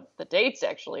forgetting what the dates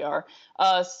actually are.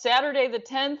 Saturday the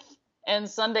 10th and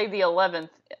Sunday the 11th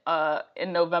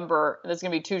in November. There's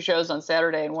going to be 2 shows on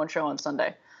Saturday and 1 show on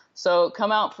Sunday. So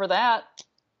come out for that.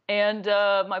 And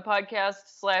my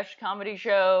podcast / comedy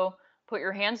show, Put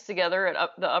Your Hands Together at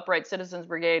the Upright Citizens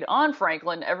Brigade on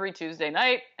Franklin every Tuesday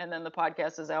night. And then the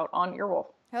podcast is out on Earwolf.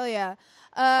 Hell yeah.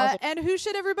 Awesome. And who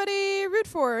should everybody root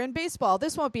for in baseball?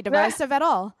 This won't be divisive at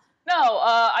all. No,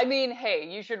 I mean, hey,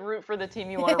 you should root for the team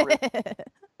you want to root for.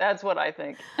 That's what I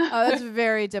think. Oh, that's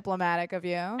very diplomatic of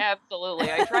you.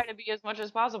 Absolutely. I try to be as much as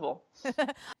possible.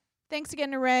 Thanks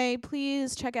again to Ray.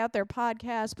 Please check out their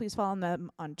podcast. Please follow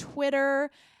them on Twitter.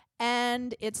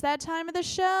 And it's that time of the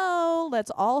show.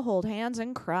 Let's all hold hands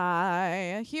and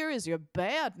cry. Here is your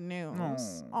bad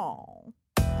news. Oh.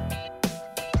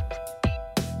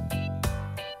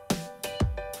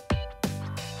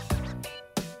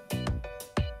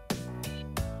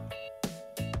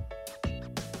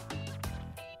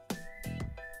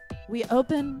 We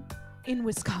open in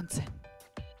Wisconsin.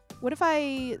 What if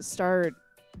I start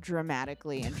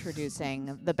dramatically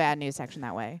introducing the bad news section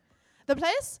that way? The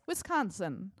place,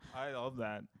 Wisconsin. I love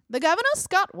that. The governor,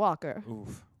 Scott Walker.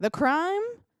 Oof. The crime,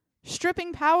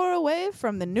 stripping power away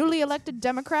from the newly elected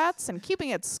Democrats and keeping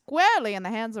it squarely in the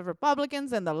hands of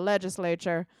Republicans in the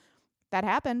legislature. That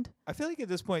happened. I feel like at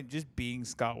this point, just being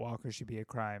Scott Walker should be a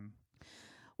crime.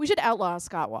 We should outlaw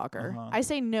Scott Walker. I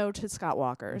say no to Scott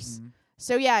Walkers. Mm-hmm.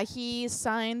 So, yeah, he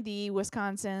signed the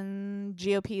Wisconsin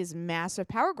GOP's massive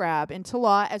power grab into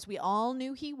law, as we all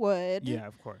knew he would. Yeah,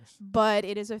 of course. But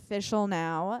it is official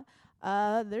now.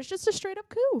 There's just a straight-up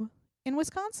coup in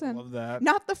Wisconsin. Love that.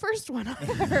 Not the first one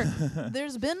either.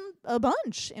 There's been a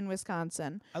bunch in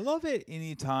Wisconsin. I love it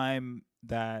anytime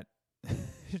that...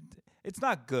 It's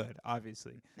not good,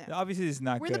 obviously. No. Obviously, it's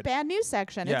not good. We're in the bad news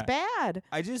section. Yeah. It's bad.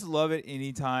 I just love it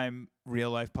anytime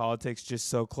real-life politics just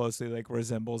so closely like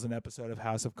resembles an episode of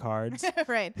House of Cards.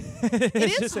 Right.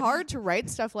 It is hard to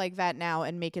write stuff like that now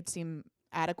and make it seem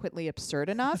adequately absurd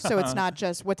enough so it's not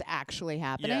just what's actually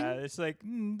happening. Yeah, it's like,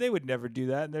 they would never do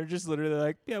that. And they're just literally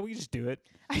like, yeah, we can just do it.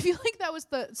 I feel like that was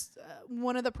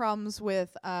one of the problems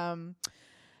with...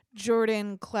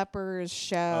 Jordan Klepper's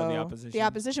show, The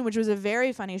Opposition, which was a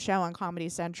very funny show on Comedy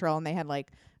Central, and they had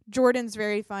like Jordan's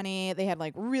very funny. They had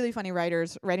like really funny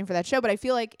writers writing for that show, but I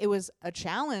feel like it was a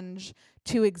challenge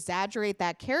to exaggerate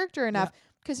that character enough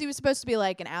because he was supposed to be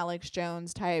like an Alex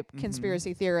Jones type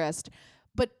conspiracy theorist,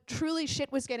 but truly shit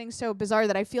was getting so bizarre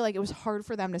that I feel like it was hard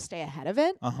for them to stay ahead of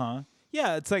it.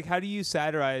 Yeah, it's like, how do you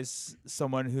satirize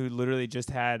someone who literally just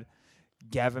had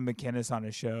Gavin McInnes on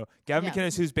his show? Gavin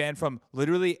McInnes, who's banned from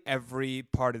literally every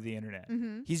part of the internet.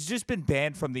 He's just been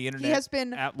banned from the internet. He has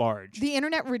been at large. The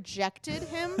internet rejected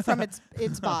him from its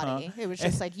body. It was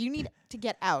just like, you need to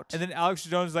get out. And then Alex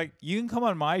Jones was like, you can come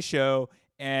on my show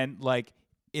and like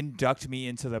induct me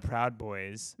into the Proud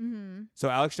Boys. So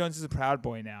Alex Jones is a Proud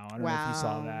Boy now. I don't know if you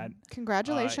saw that.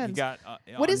 Congratulations.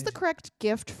 What is the correct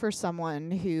gift for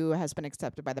someone who has been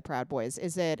accepted by the Proud Boys?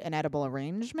 Is it an edible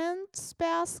arrangements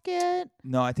basket?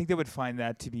 No, I think they would find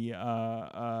that to be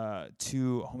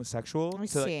too homosexual.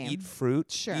 To like, eat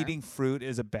fruit. Sure. Eating fruit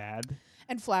is a bad.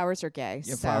 And flowers are gay.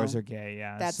 Yeah, flowers are gay.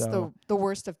 Yeah, that's so. the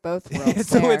worst of both worlds.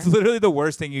 So it's literally the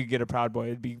worst thing you could get a Proud Boy.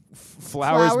 It'd be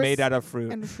flowers made out of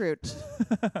fruit. And fruit.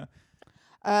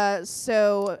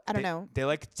 So I don't know. They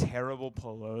like terrible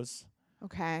polos.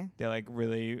 Okay. They're like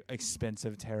really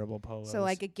expensive, terrible polos. So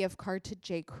like a gift card to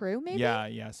J. Crew, maybe?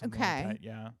 Yeah, something like that,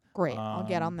 yeah. Great. I'll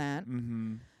get on that.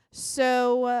 Mm-hmm.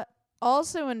 So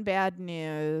also in bad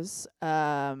news,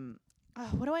 what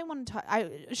do I want to talk?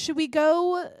 Should we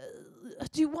go?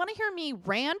 Do you want to hear me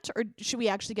rant, or should we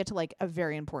actually get to like a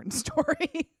very important story?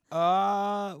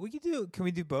 We can do. Can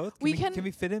we do both? Can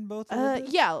we fit in both?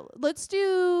 Yeah. Let's do.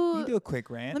 You do a quick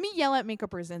rant. Let me yell at Mika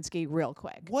Brzezinski real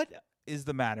quick. What is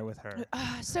the matter with her?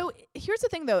 So here's the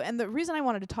thing, though, and the reason I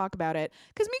wanted to talk about it,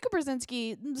 because Mika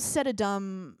Brzezinski said a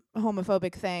dumb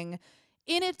homophobic thing.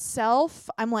 In itself,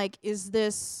 I'm like, is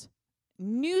this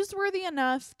newsworthy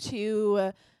enough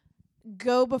to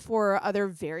go before other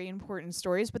very important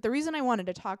stories? But the reason I wanted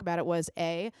to talk about it was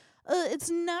it's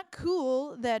not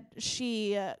cool that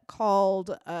she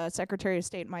called Secretary of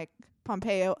State Mike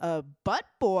Pompeo a butt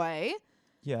boy.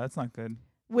 Yeah, that's not good.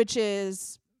 Which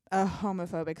is a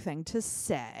homophobic thing to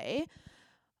say.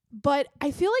 But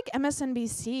I feel like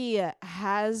MSNBC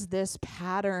has this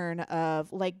pattern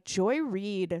of like Joy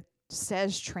Reid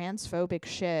says transphobic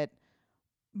shit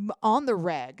on the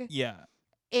reg. Yeah.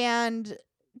 And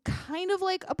kind of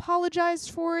like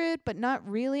apologized for it, but not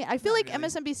really. I feel like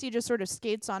MSNBC just sort of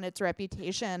skates on its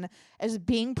reputation as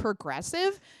being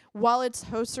progressive while its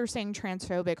hosts are saying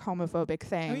transphobic, homophobic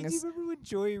things. I mean, do you remember when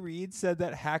Joy Reid said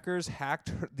that hackers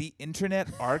hacked the Internet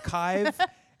Archive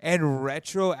and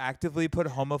retroactively put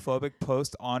homophobic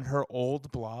posts on her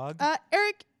old blog?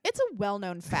 Eric, it's a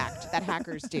well-known fact that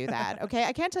hackers do that, okay?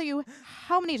 I can't tell you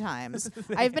how many times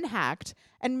I've been hacked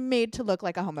and made to look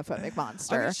like a homophobic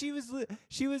monster. I mean,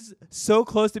 she was so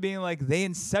close to being like, they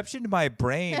inceptioned my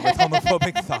brain with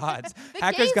homophobic thoughts.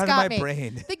 Hackers got in my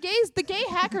brain. The gay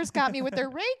hackers got me with their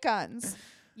ray guns.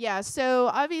 Yeah, so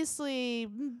obviously...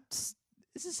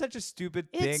 This is such a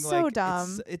stupid thing. It's so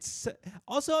dumb. It's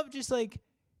also, I'm just like,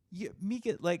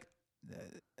 Mika, like,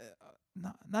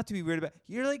 not to be weird about,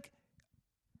 you're like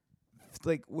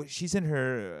she's in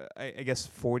her I guess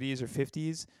 40s or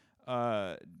 50s,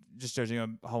 just judging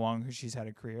on how long she's had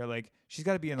a career. Like, she's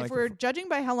got to be in, like, if we're judging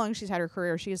by how long she's had her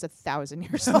career, she is 1,000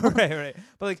 years old. right,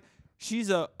 but like, she's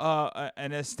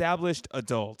an established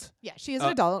adult. Yeah, she is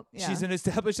an adult. Yeah. She's an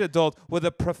established adult with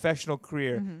a professional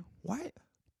career. Mm-hmm. Why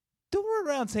don't run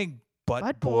around saying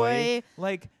butt boy?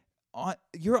 Like,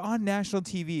 you're on national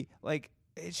TV. Like,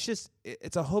 it's just,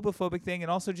 it's a homophobic thing,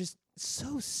 and also just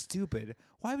so stupid.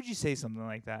 Why would you say something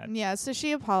like that? Yeah, so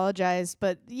she apologized,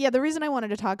 but yeah, the reason I wanted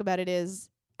to talk about it is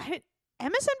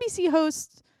MSNBC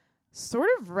hosts sort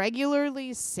of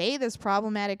regularly say this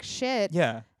problematic shit.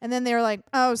 Yeah. And then they're like,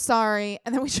 oh, sorry.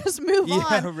 And then we just move on.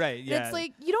 Yeah, right. Yeah. And it's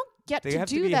like, you don't get to do that. They have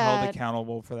to be held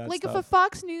accountable for that like, stuff. if a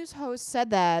Fox News host said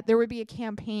that, there would be a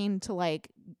campaign to, like,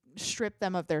 strip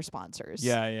them of their sponsors.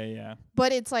 Yeah.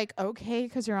 But it's like, okay,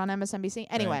 because you're on MSNBC.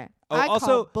 Anyway, right. I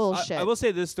call bullshit. I will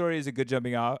say this story is a good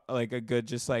jumping out, like a good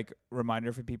just like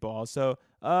reminder for people also.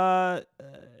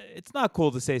 It's not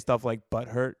cool to say stuff like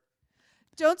butthurt.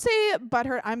 Don't say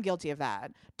butthurt. I'm guilty of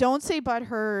that. Don't say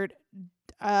butthurt.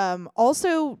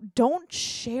 Also, don't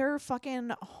share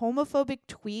fucking homophobic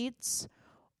tweets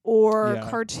or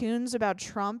cartoons about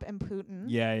Trump and Putin.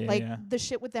 Yeah. Like the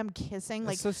shit with them kissing.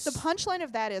 That's like the punchline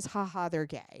of that is, haha, they're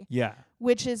gay. Yeah.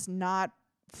 Which is not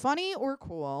funny or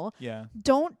cool. Yeah.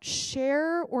 Don't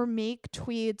share or make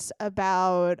tweets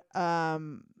about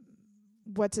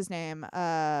what's his name?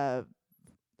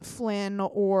 Flynn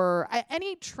or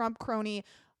any Trump crony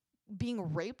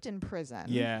being raped in prison.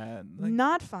 Yeah. Like,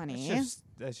 not funny.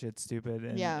 That shit's stupid.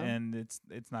 And, yeah. And it's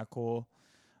not cool.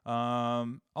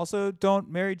 Also, don't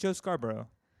marry Joe Scarborough.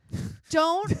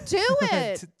 Don't do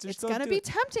it. It's going to be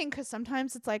tempting because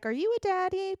sometimes it's like, are you a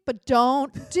daddy? But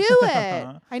don't do it.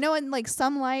 I know in like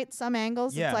some light, some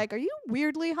angles, it's like, are you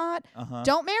weirdly hot?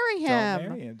 Don't marry him. Don't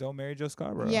marry him. Don't marry Joe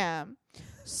Scarborough. Yeah.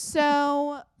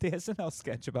 So the SNL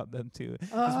sketch about them too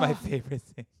is my favorite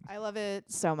thing. I love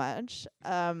it so much.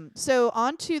 So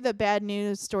on to the bad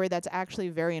news story that's actually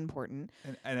very important.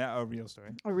 And a real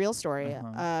story. A real story.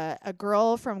 A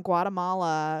girl from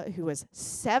Guatemala who was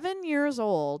 7 years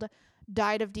old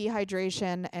died of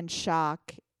dehydration and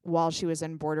shock while she was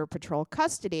in Border Patrol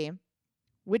custody,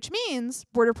 which means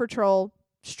Border Patrol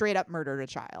straight up murdered a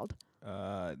child.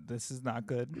 This is not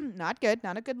good. Not good.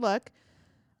 Not a good look.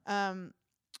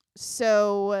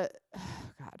 So,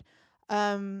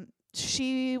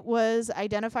 she was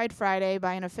identified Friday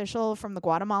by an official from the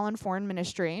Guatemalan Foreign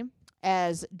Ministry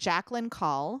as Jacqueline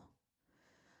Call.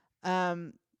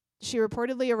 She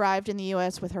reportedly arrived in the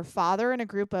U.S. with her father and a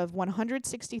group of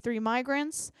 163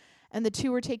 migrants, and the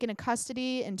two were taken into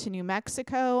custody into New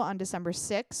Mexico on December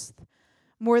 6th.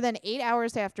 More than 8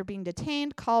 hours after being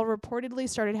detained, Kahl reportedly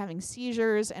started having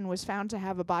seizures and was found to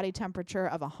have a body temperature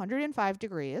of 105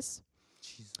 degrees.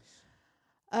 Jesus.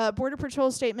 Border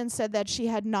Patrol statement said that she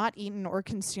had not eaten or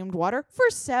consumed water for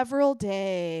several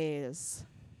days.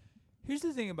 Here's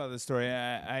the thing about this story.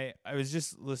 I was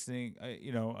just listening.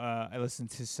 I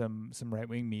listened to some right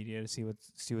wing media to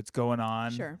see what's going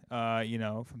on. Sure. From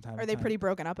time to time. Are they pretty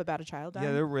broken up about a child dying?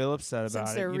 Yeah, they're real upset about it.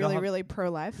 Since they're really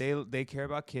pro-life. They care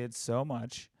about kids so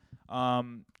much.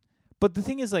 But the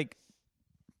thing is, like,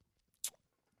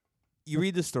 you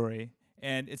read the story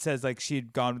and it says like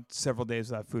she'd gone several days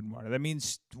without food and water. That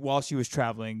means while she was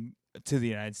traveling to the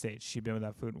United States, she'd been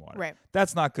without food and water. Right.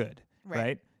 That's not good.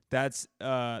 Right. That's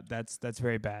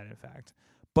very bad, in fact.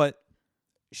 But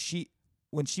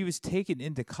when she was taken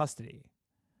into custody,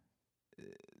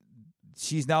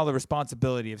 she's now the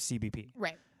responsibility of CBP.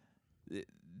 Right.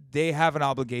 They have an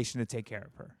obligation to take care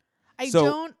of her. I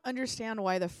don't understand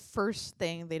why the first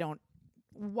thing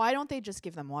why don't they just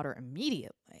give them water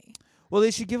immediately? Well,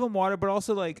 they should give them water, but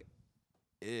also like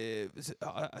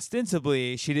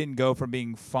ostensibly she didn't go from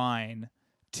being fine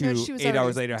to 8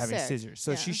 hours later having scissors.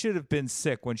 So she should have been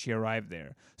sick when she arrived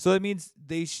there. So that means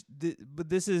but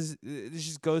this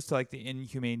just goes to like the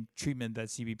inhumane treatment that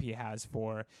CBP has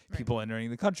for people entering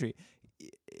the country.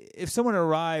 If someone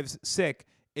arrives sick,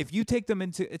 if you take them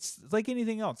it's like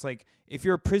anything else. Like if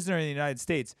you're a prisoner in the United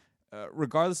States,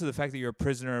 regardless of the fact that you're a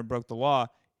prisoner and broke the law,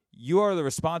 you are the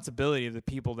responsibility of the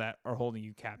people that are holding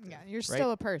you captive. Yeah, you're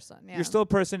still a person. Yeah. You're still a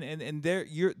person, and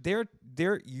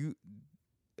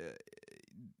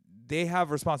they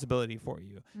have responsibility for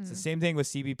you. Mm-hmm. It's the same thing with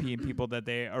CBP and people that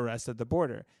they arrest at the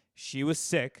border. She was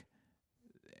sick.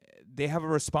 They have a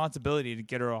responsibility to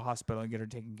get her to a hospital and get her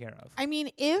taken care of. I mean,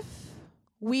 if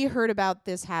we heard about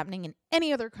this happening in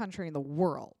any other country in the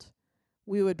world,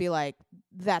 we would be like,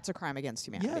 that's a crime against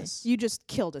humanity. Yes. You just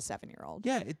killed a 7-year-old.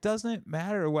 Yeah, it doesn't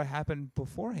matter what happened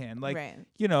beforehand. Like,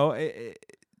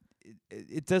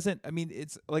 it doesn't, I mean,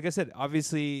 it's like I said,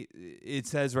 obviously it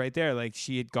says right there, like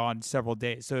she had gone several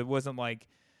days. So it wasn't like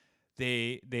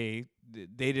they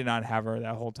did not have her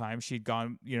that whole time. She'd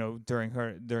gone,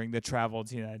 during the travel to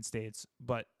the United States,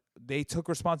 but they took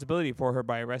responsibility for her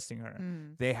by arresting her.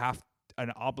 They have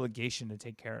an obligation to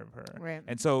take care of her. Right.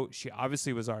 And so she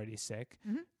obviously was already sick.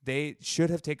 Mm-hmm. They should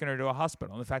have taken her to a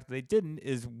hospital. And the fact that they didn't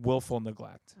is willful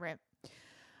neglect. Right.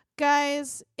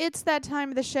 Guys, it's that time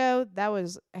of the show. That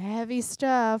was heavy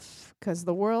stuff because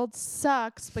the world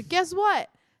sucks. But guess what?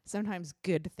 Sometimes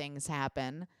good things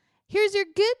happen. Here's your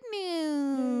good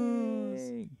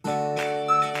news. Yay.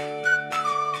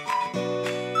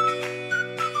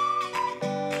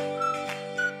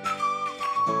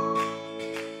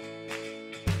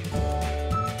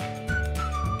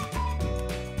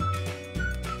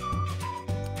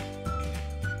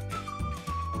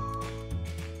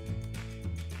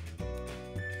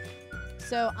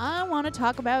 So I want to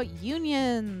talk about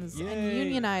unions and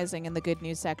unionizing in the good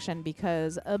news section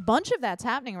because a bunch of that's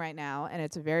happening right now, and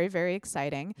it's very, very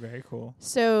exciting. Very cool.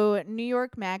 So New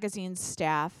York Magazine's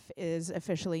staff is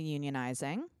officially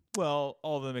unionizing. Well,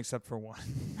 all of them except for one.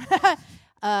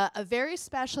 A very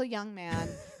special young man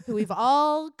who we've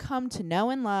all come to know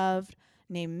and love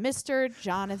named Mr.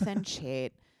 Jonathan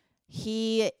Chait.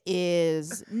 He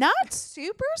is not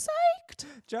super psyched.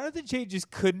 Jonathan Chait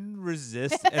just couldn't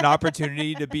resist an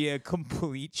opportunity to be a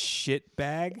complete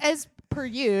shitbag. As per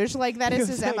usual, like that is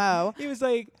his MO. He was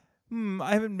like,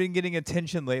 I haven't been getting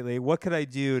attention lately. What could I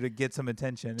do to get some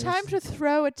attention? Time to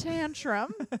throw a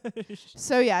tantrum.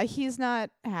 So yeah, he's not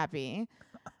happy.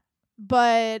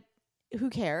 But who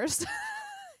cares?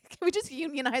 Can we just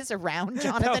unionize around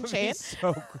Jonathan Chait?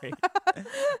 So great.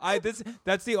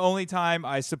 That's the only time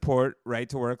I support right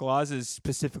to work laws is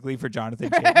specifically for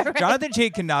Jonathan Chait. Right. Jonathan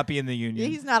Chait cannot be in the union.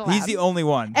 He's not allowed. He's the only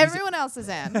one. Everyone else is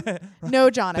in. No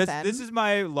Jonathan. This is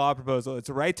my law proposal. It's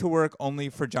right to work only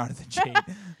for Jonathan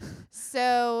Chait.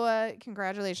 So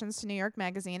congratulations to New York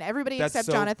Magazine. Everybody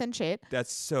except Jonathan Chait.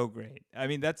 That's so great. I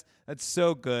mean, that's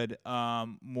so good.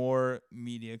 More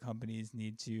media companies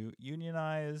need to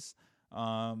unionize.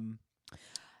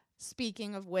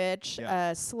 Speaking of which,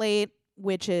 Slate,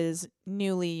 which is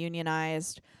newly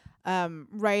unionized,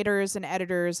 writers and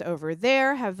editors over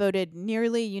there have voted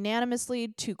nearly unanimously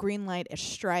to greenlight a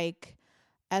strike,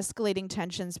 escalating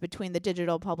tensions between the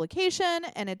digital publication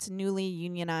and its newly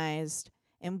unionized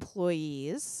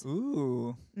employees.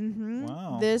 Ooh. Mm-hmm.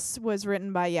 Wow. This was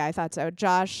written by, I thought so,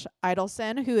 Josh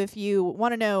Idelson, who, if you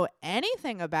want to know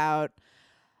anything about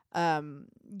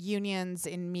unions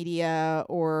in media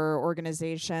or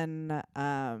organization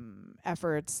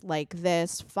efforts like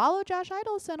this, follow Josh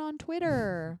Idelson on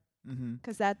Twitter.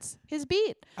 Because that's his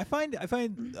beat. I find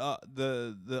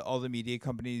the all the media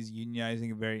companies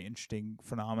unionizing a very interesting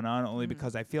phenomenon, only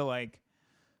because I feel like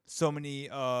so many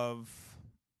of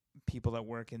people that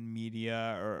work in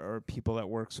media or people that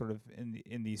work sort of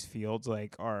in these fields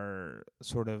like are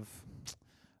sort of,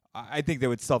 I think they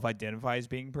would self-identify as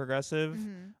being progressive,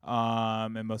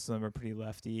 and most of them are pretty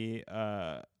lefty.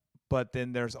 But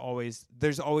then there's always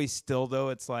still though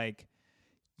it's like,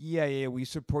 yeah, we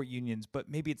support unions, but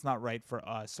maybe it's not right for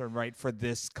us or right for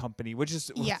this company, which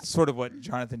is sort of what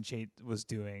Jonathan Chait was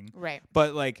doing. Right.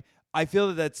 But like, I feel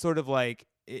that that's sort of like,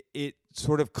 it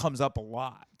sort of comes up a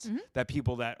lot that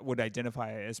people that would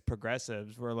identify as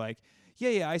progressives were like,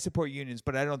 yeah, I support unions,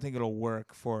 but I don't think it'll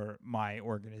work for my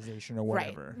organization or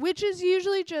whatever. Right. Which is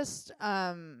usually just,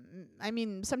 I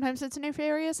mean, sometimes it's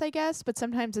nefarious, I guess, but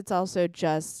sometimes it's also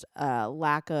just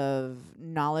lack of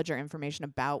knowledge or information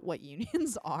about what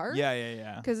unions are.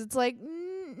 Yeah. Because it's like,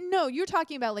 no, you're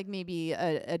talking about like maybe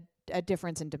a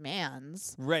difference in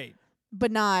demands. Right.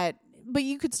 But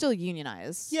you could still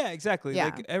unionize. Yeah, exactly. Yeah.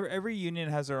 Like every union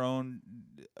has their own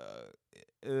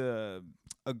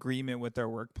agreement with their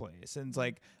workplace, and it's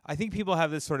like, I think people have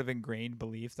this sort of ingrained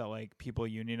belief that like people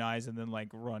unionize and then like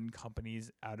run companies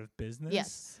out of business.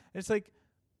 Yes. It's like,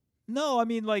 no, I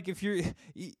mean, like, if you're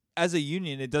as a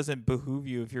union, it doesn't behoove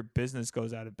you if your business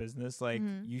goes out of business. Like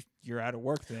you're out of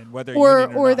work then, whether or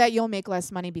not. that you'll make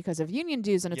less money because of union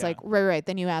dues, and it's like right.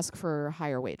 Then you ask for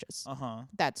higher wages.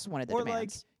 That's one of the demands. Like,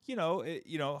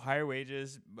 higher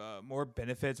wages, more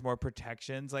benefits, more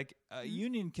protections. Like a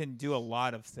union can do a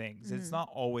lot of things. It's not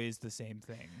always the same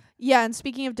thing. Yeah, and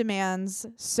speaking of demands,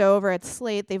 so over at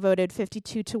Slate, they voted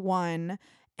 52-1,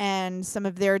 and some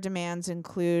of their demands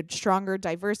include stronger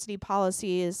diversity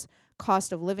policies,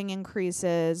 cost of living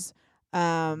increases,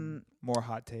 more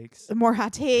hot takes.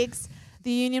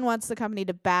 The union wants the company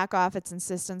to back off its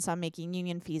insistence on making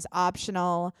union fees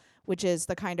optional, which is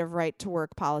the kind of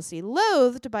right-to-work policy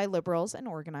loathed by liberals and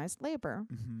organized labor.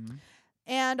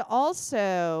 And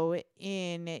also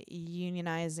in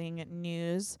unionizing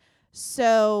news,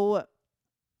 so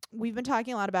we've been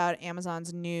talking a lot about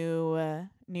Amazon's new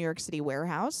New York City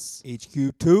warehouse.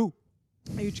 HQ2.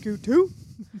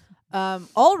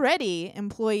 Already,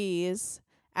 employees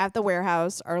at the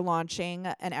warehouse are launching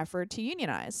an effort to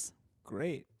unionize.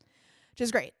 Great. Which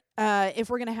is great. If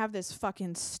we're going to have this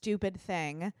fucking stupid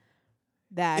thing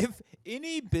that... If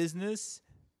any business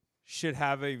should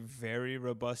have a very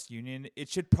robust union, it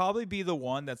should probably be the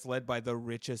one that's led by the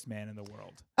richest man in the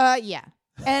world. Yeah.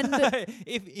 And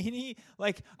if any,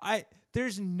 like,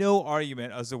 there's no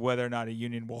argument as to whether or not a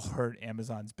union will hurt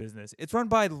Amazon's business. It's run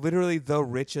by literally the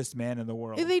richest man in the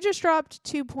world. They just dropped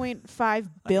 $2.5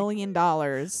 billion.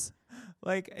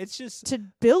 Like, it's just to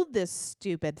build this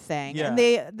stupid thing. Yeah. And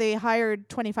they hired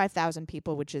 25,000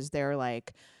 people, which is their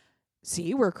like,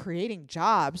 see, we're creating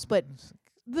jobs. But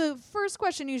the first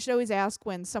question you should always ask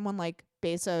when someone like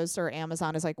Bezos or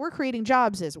Amazon is like, we're creating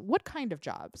jobs, is what kind of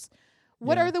jobs?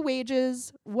 What are the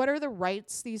wages? What are the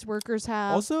rights these workers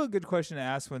have? Also a good question to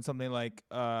ask when something like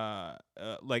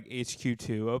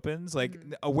HQ2 opens. Like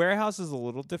a warehouse is a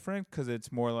little different because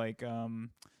it's more like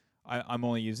I'm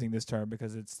only using this term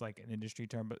because it's like an industry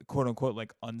term, but quote unquote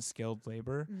like unskilled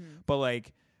labor. But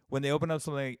like when they open up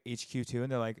something like HQ2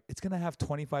 and they're like, it's gonna have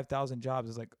 25,000 jobs.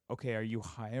 It's like, okay, are you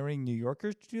hiring New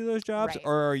Yorkers to do those jobs,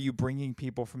 or are you bringing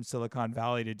people from Silicon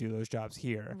Valley to do those jobs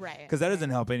here? Right. Because that doesn't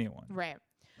help anyone. Right.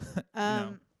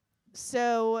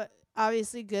 So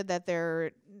obviously good that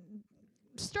they're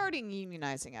starting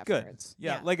unionizing efforts. Good.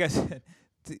 Yeah. Like I said,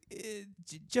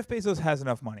 Jeff Bezos has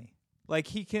enough money. Like,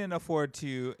 he can afford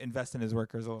to invest in his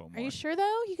workers a little more. Are you sure,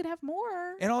 though? He could have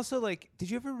more. And also, like, did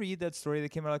you ever read that story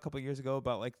that came out a couple of years ago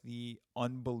about, like, the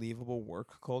unbelievable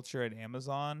work culture at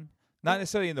Amazon? Not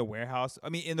necessarily in the warehouse. I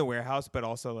mean, in the warehouse, but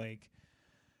also, like,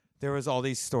 there was all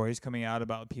these stories coming out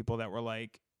about people that were,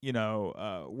 like,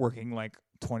 working, like,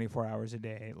 24 hours a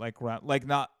day. Like,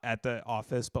 not at the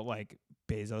office, but, like,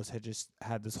 Bezos had just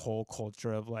had this whole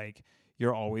culture of, like,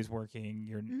 you're always working,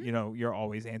 you're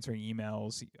always answering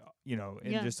emails,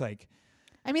 and just like,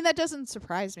 I mean, that doesn't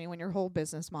surprise me when your whole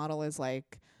business model is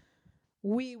like,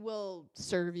 we will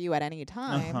serve you at any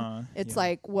time. It's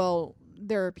like, well,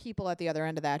 there are people at the other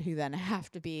end of that who then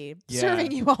have to be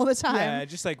serving you all the time. Yeah,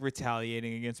 just like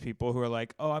retaliating against people who are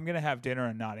like, oh, I'm going to have dinner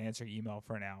and not answer email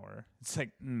for an hour. It's like,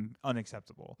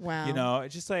 unacceptable. Wow.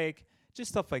 It's just like,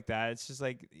 stuff like that. It's just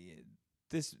like,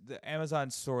 the Amazon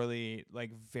sorely,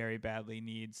 like, very badly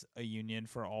needs a union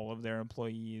for all of their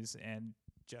employees, and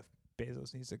Jeff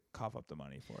Bezos needs to cough up the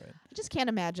money for it. I just can't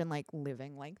imagine like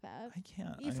living like that. I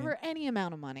can't. For any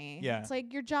amount of money. Yeah. It's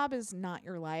like your job is not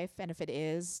your life, and if it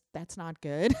is, that's not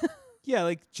good. Yeah,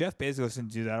 like Jeff Bezos can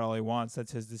do that all he wants.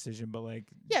 That's his decision. But like,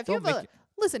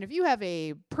 if you have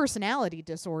a personality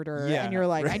disorder and you're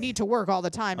like, I need to work all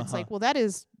the time, it's like, well, that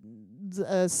is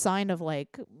a sign of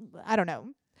like, I don't know.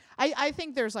 I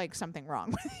think there's like something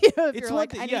wrong with you if you're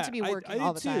like, I need to be working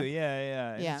all the time.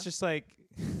 Yeah. It's just like,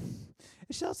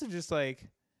 it's also just like,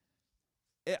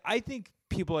 I think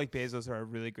people like Bezos are a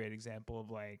really great example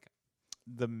of like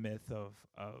the myth of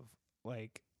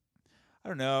like, I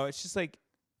don't know. It's just like,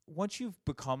 once you've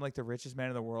become like the richest man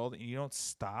in the world and you don't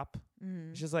stop,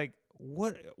 it's just like,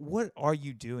 what are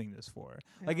you doing this for?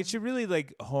 Yeah. Like, it should really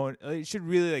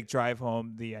like drive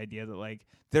home the idea that like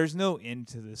there's no end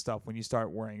to this stuff when you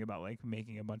start worrying about like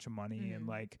making a bunch of money and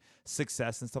like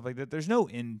success and stuff like that. There's no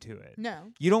end to it.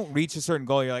 No. You don't reach a certain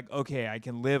goal, you're like, okay, I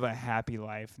can live a happy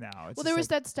life now. Well, there was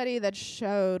that study that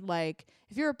showed like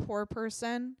if you're a poor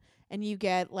person and you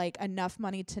get like enough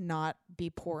money to not be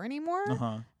poor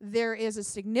anymore, there is a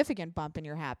significant bump in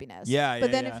your happiness.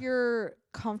 But then if you're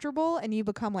comfortable and you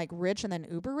become like rich and then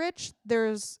uber rich,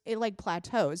 it like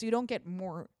plateaus. You don't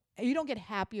get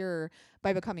happier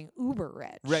by becoming uber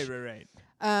rich. Right.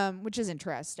 Which is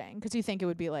interesting because you think it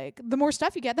would be like the more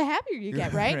stuff you get, the happier you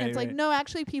get, right? And it's like, no,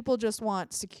 actually people just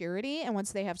want security. And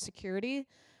once they have security,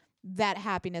 that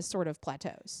happiness sort of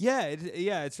plateaus. Yeah,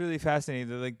 it's really fascinating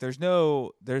that like there's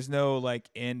no like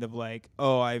end of like,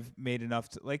 oh, I've made enough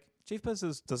to like Jeff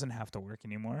Bezos doesn't have to work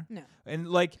anymore. No. And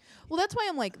like, well, that's why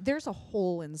I'm like, there's a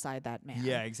hole inside that man.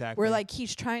 Yeah, exactly. Where like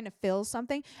he's trying to fill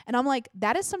something, and I'm like,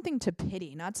 that is something to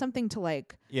pity, not something to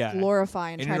like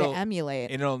glorify and try to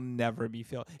emulate. And it'll never be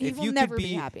filled. He will never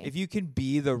be happy. If you can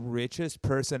be the richest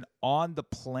person on the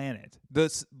planet,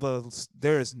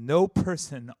 there is no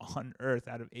person on Earth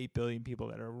out of 8 billion people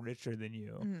that are richer than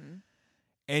you. Mm-hmm.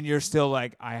 And you're still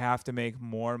like, I have to make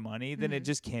more money, then it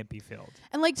just can't be filled.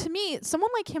 And like, to me, someone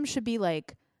like him should be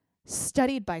like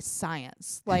studied by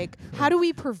science. Like, how do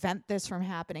we prevent this from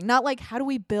happening? Not like, how do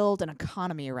we build an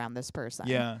economy around this person?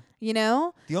 Yeah. You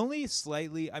know? The only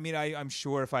slightly, I mean, I'm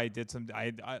sure if I did some,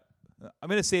 I'm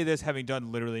going to say this having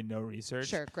done literally no research.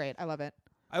 Sure, great. I love it.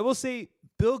 I will say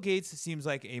Bill Gates seems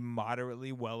like a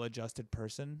moderately well-adjusted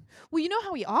person. Well, you know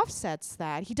how he offsets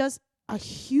that? He does a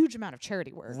huge amount of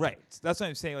charity work. Right. That's what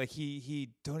I'm saying. Like he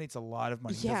donates a lot of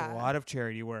money. He does a lot of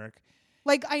charity work.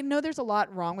 Like, I know there's a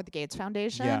lot wrong with the Gates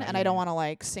Foundation, and I don't want to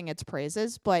like sing its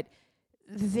praises, but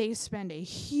they spend a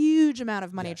huge amount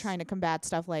of money trying to combat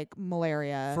stuff like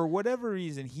malaria. For whatever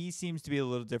reason, he seems to be a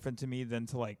little different to me than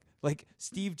to like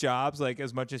Steve Jobs. Like,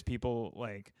 as much as we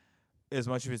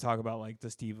talk about like the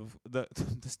Steve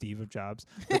of Jobs,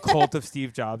 the cult of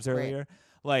Steve Jobs earlier,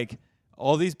 like.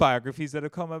 All these biographies that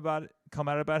have come out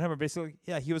about him are basically,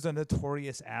 he was a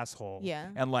notorious asshole. Yeah.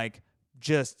 And like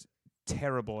just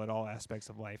terrible at all aspects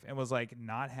of life and was like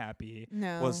not happy.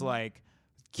 No. Was like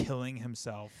killing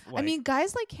himself. I mean,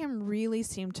 guys like him really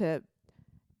seem to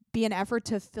be an effort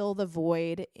to fill the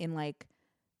void in like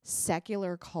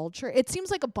secular culture. It seems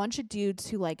like a bunch of dudes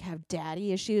who like have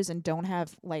daddy issues and don't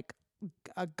have like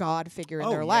a God figure in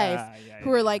their life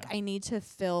who are like, I need to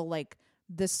fill like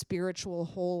the spiritual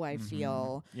hole I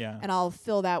feel. Yeah. And I'll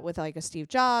fill that with like a Steve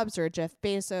Jobs or a Jeff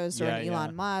Bezos or an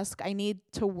Elon Musk. I need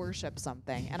to worship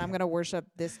something. And I'm going to worship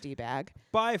this D-bag.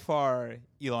 By far,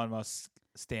 Elon Musk's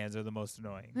stands are the most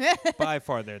annoying. By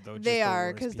far, they're though. They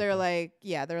are, because they're like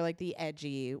the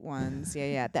edgy ones. The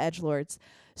edgelords.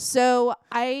 So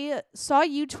I saw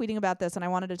you tweeting about this, and I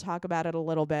wanted to talk about it a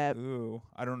little bit. Ooh,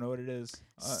 I don't know what it is.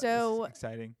 So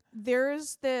exciting.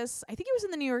 There's this, I think it was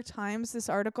in the New York Times, this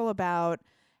article about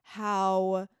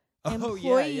how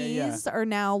employees are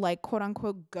now like quote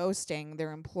unquote ghosting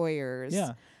their employers.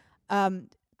 Yeah.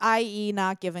 I.e.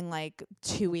 not giving like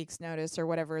 2 weeks notice or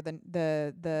whatever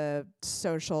the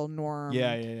social norm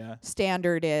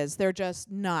standard is. They're just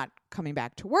not coming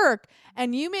back to work.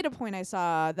 And you made a point I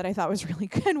saw that I thought was really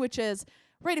good, which is,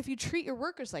 right, if you treat your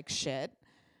workers like shit,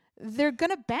 they're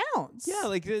gonna bounce. Yeah,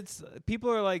 like it's people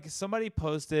are like, somebody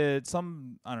posted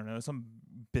some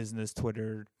business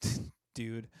Twitter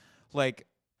dude like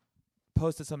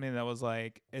posted something that was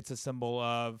like, it's a symbol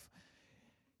of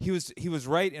he was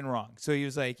right and wrong. So he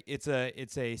was like, it's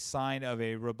a sign of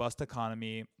a robust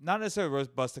economy, not necessarily a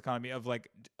robust economy of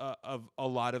like of a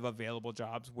lot of available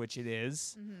jobs, which it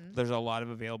is. Mm-hmm. There's a lot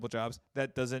of available jobs.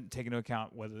 That doesn't take into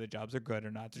account whether the jobs are good or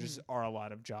not. There just are a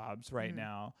lot of jobs right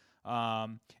now,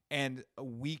 and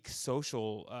weak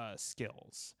social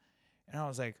skills. And I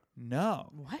was like,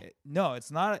 no, no,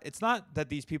 it's not. It's not that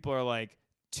these people are like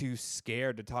too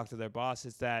scared to talk to their boss.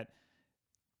 It's that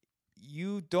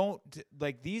you don't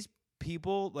like these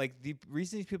people. Like the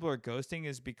reason these people are ghosting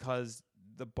is because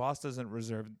the boss doesn't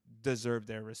deserve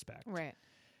their respect. Right.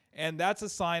 And that's a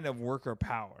sign of worker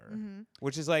power,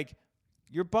 which is like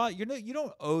your boss. You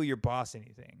don't owe your boss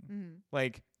anything.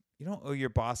 Like you don't owe your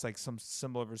boss like some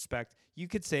symbol of respect. You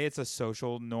could say it's a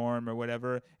social norm or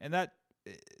whatever, and that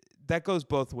goes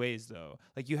both ways though.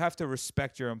 Like you have to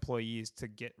respect your employees to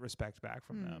get respect back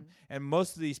from them. And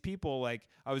most of these people, like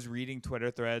I was reading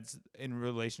Twitter threads in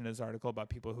relation to this article about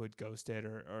people who had ghosted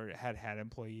or had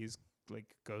employees like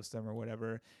ghost them or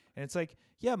whatever. And it's like,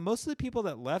 yeah, most of the people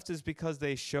that left is because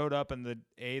they showed up and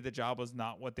the job was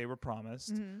not what they were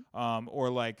promised. Or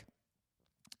like,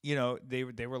 you know, they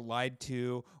were lied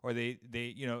to, or they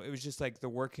you know, it was just like the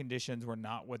work conditions were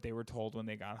not what they were told when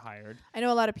they got hired. I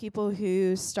know a lot of people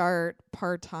who start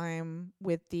part-time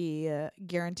with the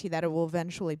guarantee that it will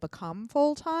eventually become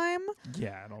full-time.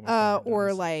 Yeah. It almost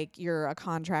or like you're a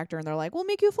contractor and they're like, we'll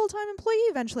make you a full-time employee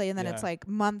eventually. And then it's like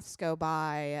months go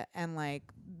by and like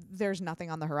there's nothing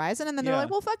on the horizon. And then they're like,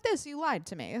 well, fuck this. You lied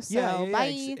to me. So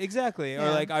bye. Exactly. Or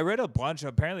like I read a bunch,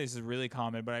 apparently this is really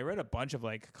common, but I read a bunch of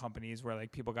like companies where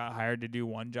like people got hired to do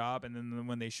one job. And then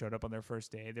when they showed up on their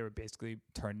first day, they were basically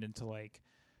turned into like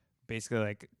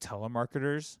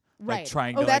telemarketers. Right. Like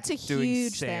trying to that's like a doing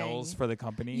huge sales thing for the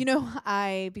company. You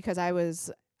know, because I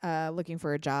was looking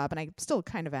for a job, and I still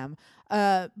kind of am.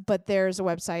 But there's a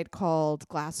website called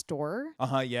Glassdoor.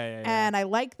 Yeah. And I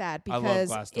like that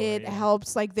because it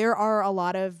helps. Like there are a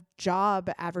lot of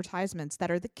job advertisements that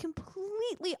are the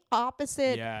completely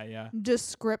opposite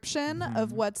description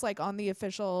of what's like on the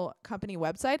official company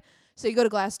website. So you go to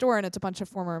Glassdoor and it's a bunch of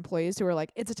former employees who are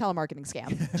like, it's a telemarketing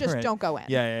scam. Just don't go in.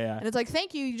 Yeah. And it's like,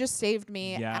 thank you. You just saved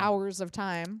me hours of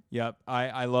time. Yep.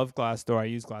 I love Glassdoor. I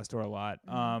use Glassdoor a lot.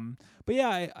 But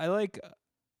yeah, I like,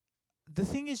 the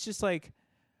thing is just like,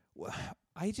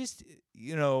 I just,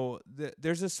 you know,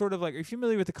 there's a sort of like, are you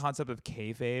familiar with the concept of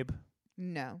kayfabe?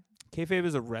 No. Kayfabe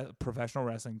is a professional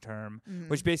wrestling term,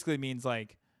 which basically means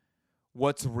like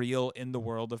what's real in the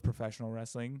world of professional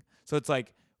wrestling. So it's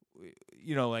like,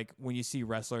 you know, like when you see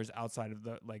wrestlers outside of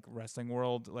the like wrestling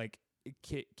world, like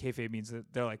kayfabe means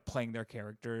that they're like playing their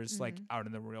characters like out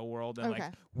in the real world,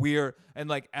 and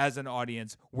like as an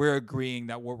audience we're agreeing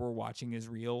that what we're watching is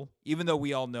real, even though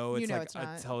we all know it's like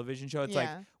a television show. It's like,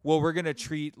 well, we're gonna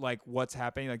treat like what's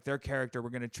happening, like their character, we're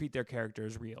gonna treat their character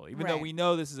as real, even though we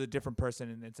know this is a different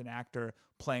person and it's an actor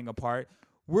playing a part.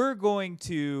 We're going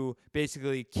to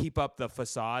basically keep up the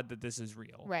facade that this is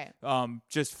real, right?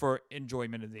 Just for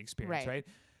enjoyment of the experience, right?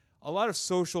 A lot of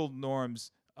social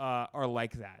norms are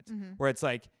like that, where it's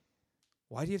like,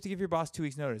 why do you have to give your boss 2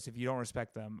 weeks notice if you don't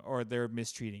respect them or they're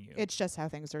mistreating you? It's just how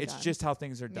things are done. It's just how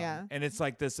things are done. And it's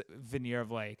like this veneer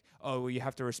of like, oh, well, you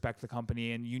have to respect the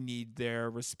company and you need their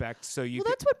respect. So you.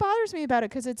 Well, that's what bothers me about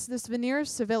it, because it's this veneer of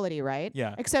civility, right?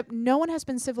 Yeah. Except no one has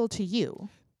been civil to you.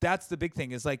 That's the big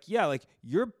thing. Is like, yeah, like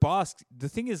your boss. The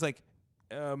thing is like,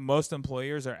 most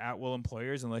employers are at-will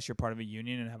employers unless you're part of a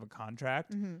union and have a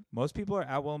contract. Most people are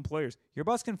at-will employers. Your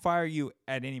boss can fire you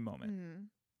at any moment,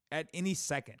 at any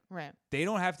second. Right. They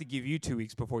don't have to give you 2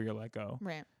 weeks before you're let go.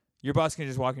 Right. Your boss can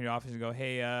just walk in your office and go,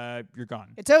 hey, you're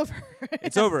gone. It's over.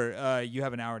 It's over. You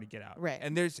have an hour to get out. Right.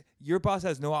 And your boss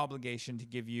has no obligation to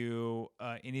give you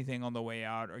anything on the way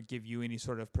out or give you any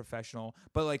sort of professional,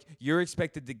 but like you're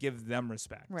expected to give them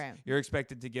respect. Right. You're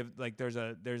expected to give, like there's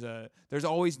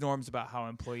always norms about how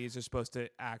employees are supposed to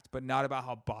act, but not about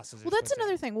how bosses are. Well, that's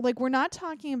another thing. Like we're not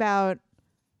talking about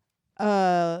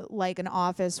like an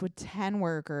office with 10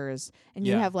 workers and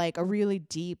you have like a really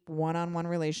deep one-on-one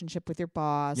relationship with your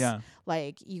boss. Yeah.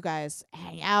 Like you guys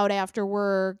hang out after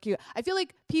work. I feel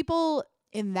like people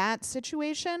in that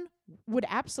situation would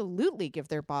absolutely give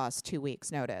their boss 2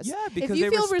 weeks notice. Yeah, because if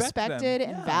you feel respect respected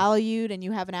and valued and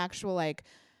you have an actual like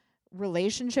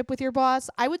relationship with your boss,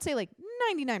 I would say like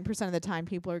 99% of the time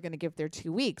people are going to give their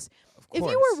 2 weeks. If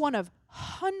you were one of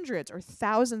hundreds or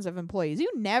thousands of employees, you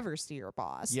never see your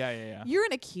boss. Yeah. You're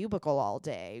in a cubicle all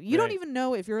day. You don't even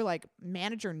know if your like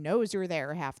manager knows you're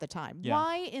there half the time. Yeah.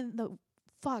 Why in the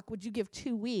fuck would you give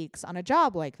 2 weeks on a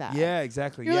job like that? Yeah,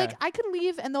 exactly. You're like, I could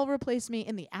leave and they'll replace me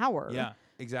in the hour. Yeah.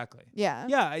 Exactly. Yeah.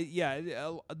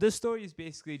 Yeah. This story is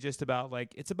basically just about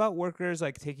like, it's about workers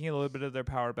like taking a little bit of their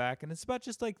power back, and it's about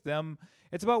just like them.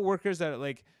 It's about workers that are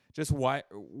like just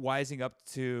wising up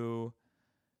to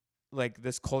like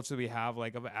this culture we have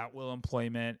like of at-will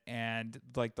employment and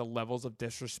like the levels of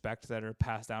disrespect that are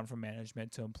passed down from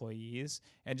management to employees,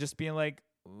 and just being like,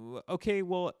 okay,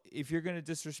 well, if you're going to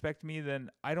disrespect me, then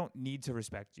I don't need to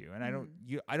respect you, and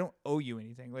I don't owe you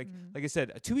anything. Like I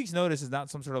said, a 2 weeks notice is not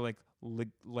some sort of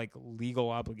like legal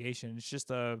obligation. It's just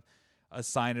a a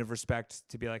sign of respect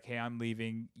to be like, hey, I'm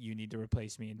leaving. You need to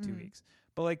replace me in 2 weeks.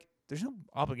 But like, there's no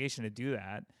obligation to do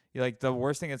that. You're like, the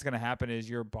worst thing that's going to happen is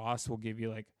your boss will give you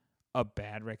like a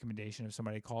bad recommendation if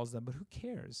somebody calls them, but who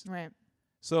cares? Right.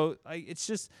 So like, it's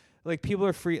just like people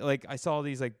are free. Like I saw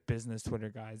these like business Twitter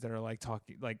guys that are like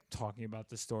talking about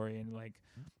the story and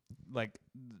like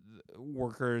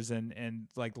workers and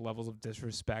like levels of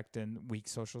disrespect and weak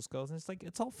social skills. And it's like,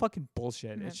 it's all fucking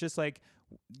bullshit. It's just like,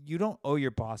 you don't owe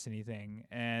your boss anything,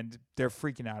 and they're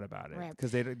freaking out about it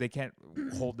because they can't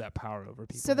hold that power over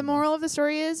people. So the moral of the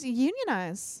story is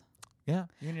unionize. Yeah,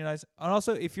 unionize. And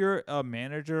also, if you're a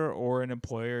manager or an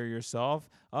employer yourself,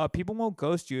 people won't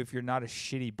ghost you if you're not a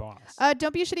shitty boss.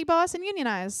 Don't be a shitty boss and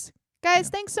unionize. Guys,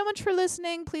 thanks so much for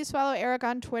listening. Please follow Eric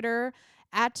on Twitter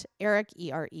at Eric,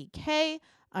 EREK_Smith.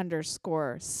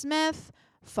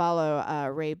 Follow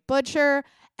Ray Butcher.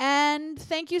 And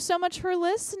thank you so much for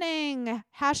listening.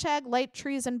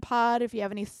 #LightTreasonPod if you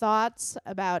have any thoughts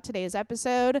about today's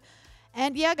episode.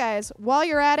 And yeah, guys, while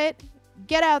you're at it,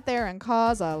 get out there and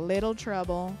cause a little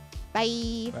trouble.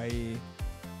 Bye. Bye.